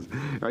backwards. Yes.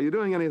 Too. Are you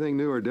doing anything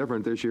new or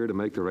different this year to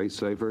make the race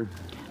safer?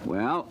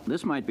 Well,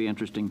 this might be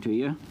interesting to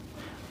you.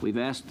 We've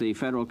asked the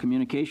Federal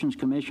Communications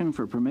Commission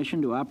for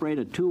permission to operate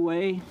a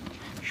two-way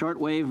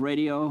shortwave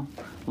radio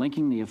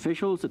linking the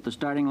officials at the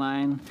starting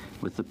line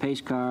with the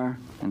pace car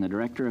and the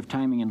director of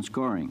timing and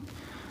scoring.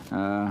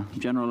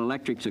 General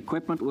Electric's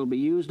equipment will be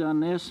used on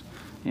this,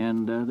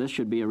 and this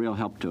should be a real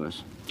help to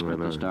us at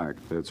the start.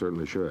 It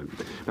certainly should.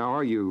 Now,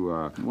 are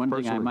you one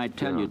thing I might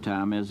tell you,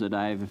 Tom, is that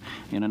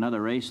in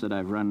another race that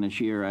I've run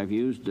this year, I've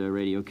used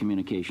radio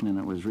communication, and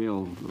it was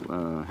real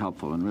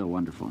helpful and real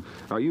wonderful.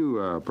 Are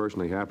you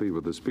personally happy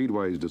with the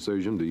Speedway's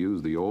decision to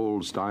use the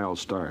old-style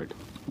start?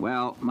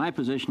 Well, my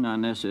position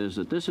on this is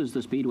that this is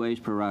the Speedway's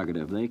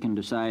prerogative. They can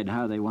decide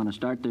how they want to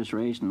start this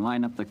race and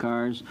line up the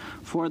cars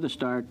for the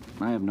start.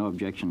 I have no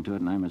objection to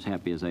it, and I'm as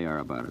happy as they are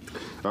about it.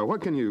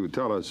 What can you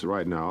tell us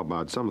right now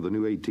about some of the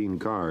new 18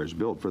 cars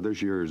built for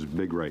this year's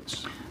big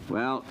race?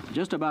 Well,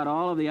 just about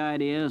all of the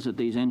ideas that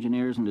these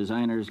engineers and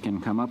designers can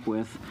come up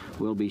with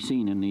will be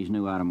seen in these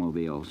new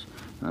automobiles.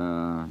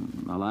 A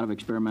lot of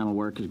experimental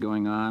work is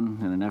going on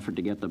in an effort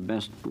to get the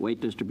best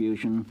weight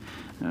distribution,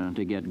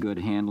 to get good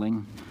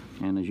handling.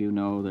 And as you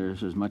know,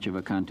 there's as much of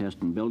a contest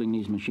in building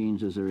these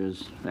machines as there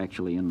is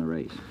actually in the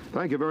race.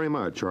 Thank you very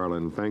much,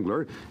 Harlan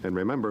Fengler. And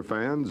remember,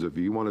 fans, if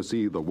you want to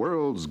see the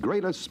world's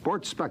greatest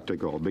sports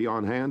spectacle, be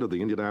on hand at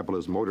the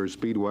Indianapolis Motor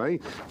Speedway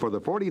for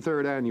the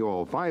 43rd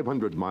annual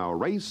 500-mile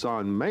race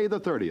on May the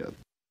 30th.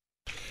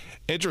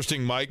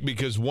 Interesting, Mike,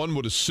 because one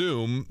would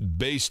assume,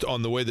 based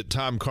on the way that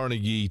Tom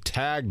Carnegie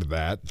tagged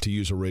that, to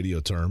use a radio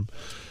term,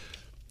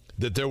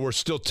 that there were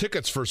still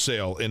tickets for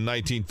sale in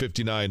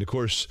 1959. Of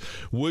course,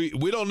 we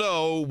don't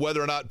know whether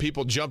or not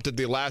people jumped at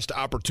the last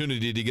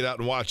opportunity to get out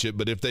and watch it,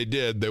 but if they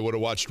did, they would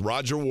have watched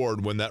Roger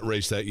Ward win that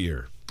race that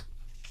year.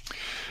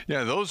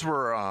 Yeah, those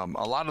were a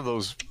lot of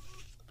those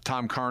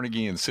Tom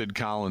Carnegie and Sid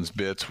Collins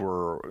bits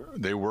were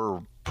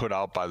put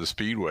out by the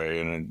Speedway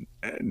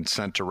and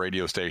sent to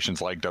radio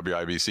stations like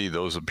WIBC.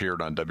 Those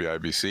appeared on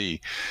WIBC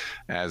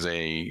as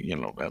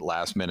at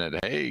last minute,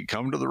 hey,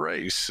 come to the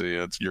race.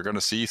 You're going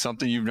to see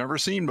something you've never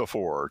seen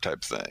before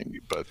type thing.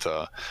 But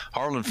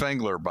Harlan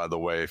Fengler, by the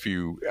way, if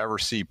you ever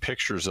see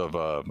pictures of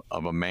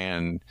a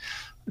man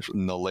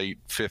in the late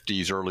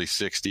 50s, early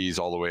 60s,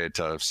 all the way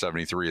to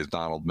 73, as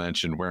Donald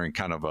mentioned, wearing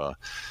kind of a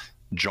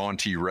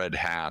jaunty red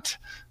hat,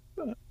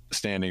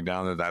 standing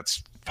down there,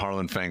 that's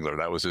Harlan Fengler.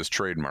 That was his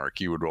trademark.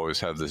 He would always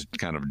have this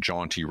kind of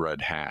jaunty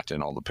red hat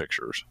in all the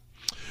pictures.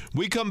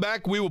 We come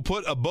back, we will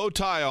put a bow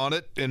tie on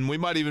it, and we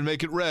might even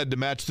make it red to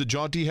match the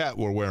jaunty hat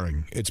we're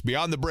wearing. It's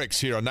Beyond the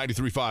Bricks here on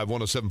 93.5,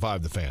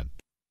 107.5 The Fan.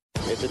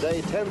 It's a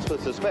day tense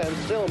with suspense,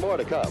 still more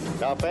to come.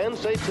 Now, fans,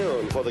 stay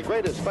tuned for the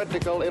greatest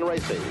spectacle in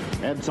racing.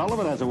 Ed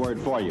Sullivan has a word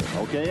for you.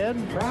 Okay, Ed?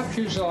 Perhaps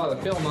you saw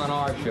the film on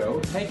our show,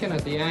 taken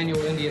at the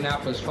annual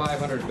Indianapolis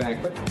 500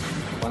 banquet,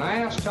 when I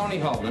asked Tony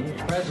Hultman,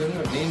 president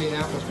of the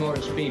Indianapolis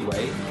Motor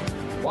Speedway,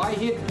 why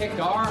he had picked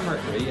our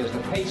Mercury as the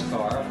pace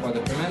car for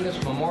the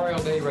tremendous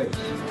Memorial Day race.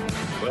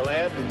 Well,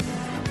 Ed,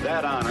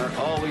 that honor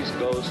always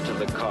goes to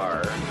the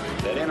car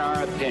that, in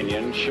our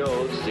opinion,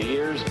 shows the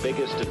year's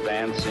biggest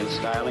advance in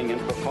styling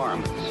and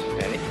performance.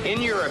 And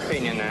in your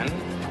opinion, then,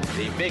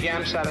 the Big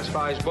M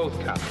satisfies both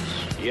counts?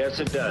 Yes,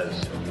 it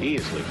does,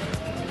 easily.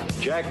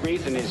 Jack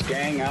Reith and his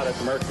gang out at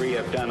Mercury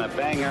have done a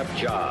bang-up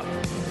job.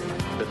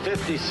 The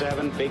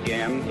 57 Big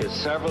M is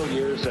several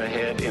years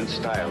ahead in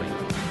styling.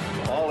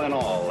 All in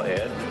all,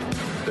 Ed,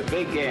 the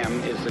Big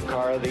M is the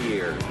car of the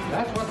year.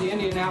 That's what the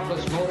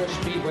Indianapolis Motor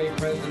Speedway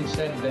president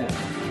said then.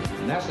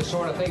 And that's the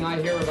sort of thing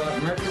I hear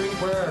about Mercury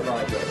wherever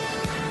I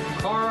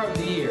go. Car of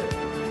the year,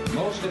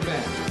 most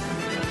advanced.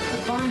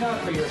 And find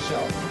out for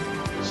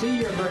yourself. See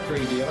your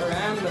Mercury dealer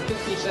and the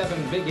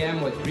 57 Big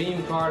M with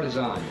dream car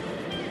design.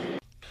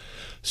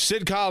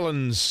 Sid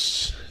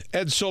Collins,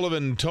 Ed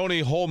Sullivan, Tony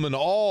Holman,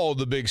 all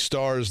the big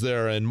stars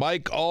there, and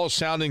Mike all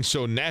sounding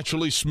so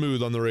naturally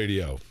smooth on the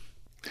radio.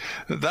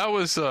 That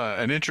was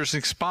an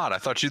interesting spot. I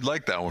thought you'd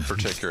like that one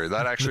particularly.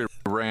 That actually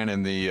ran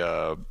in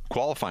the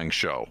qualifying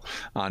show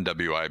on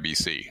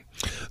WIBC.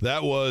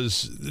 That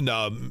was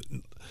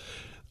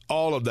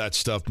all of that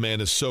stuff,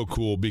 man, is so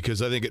cool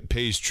because I think it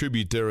pays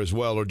tribute there as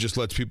well, or just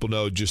lets people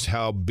know just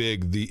how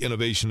big the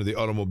innovation of the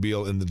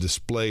automobile and the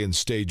display and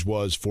stage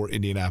was for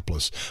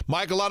Indianapolis.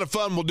 Mike, a lot of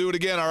fun. We'll do it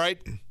again, all right?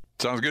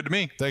 Sounds good to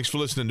me. Thanks for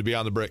listening to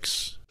Beyond the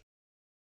Bricks.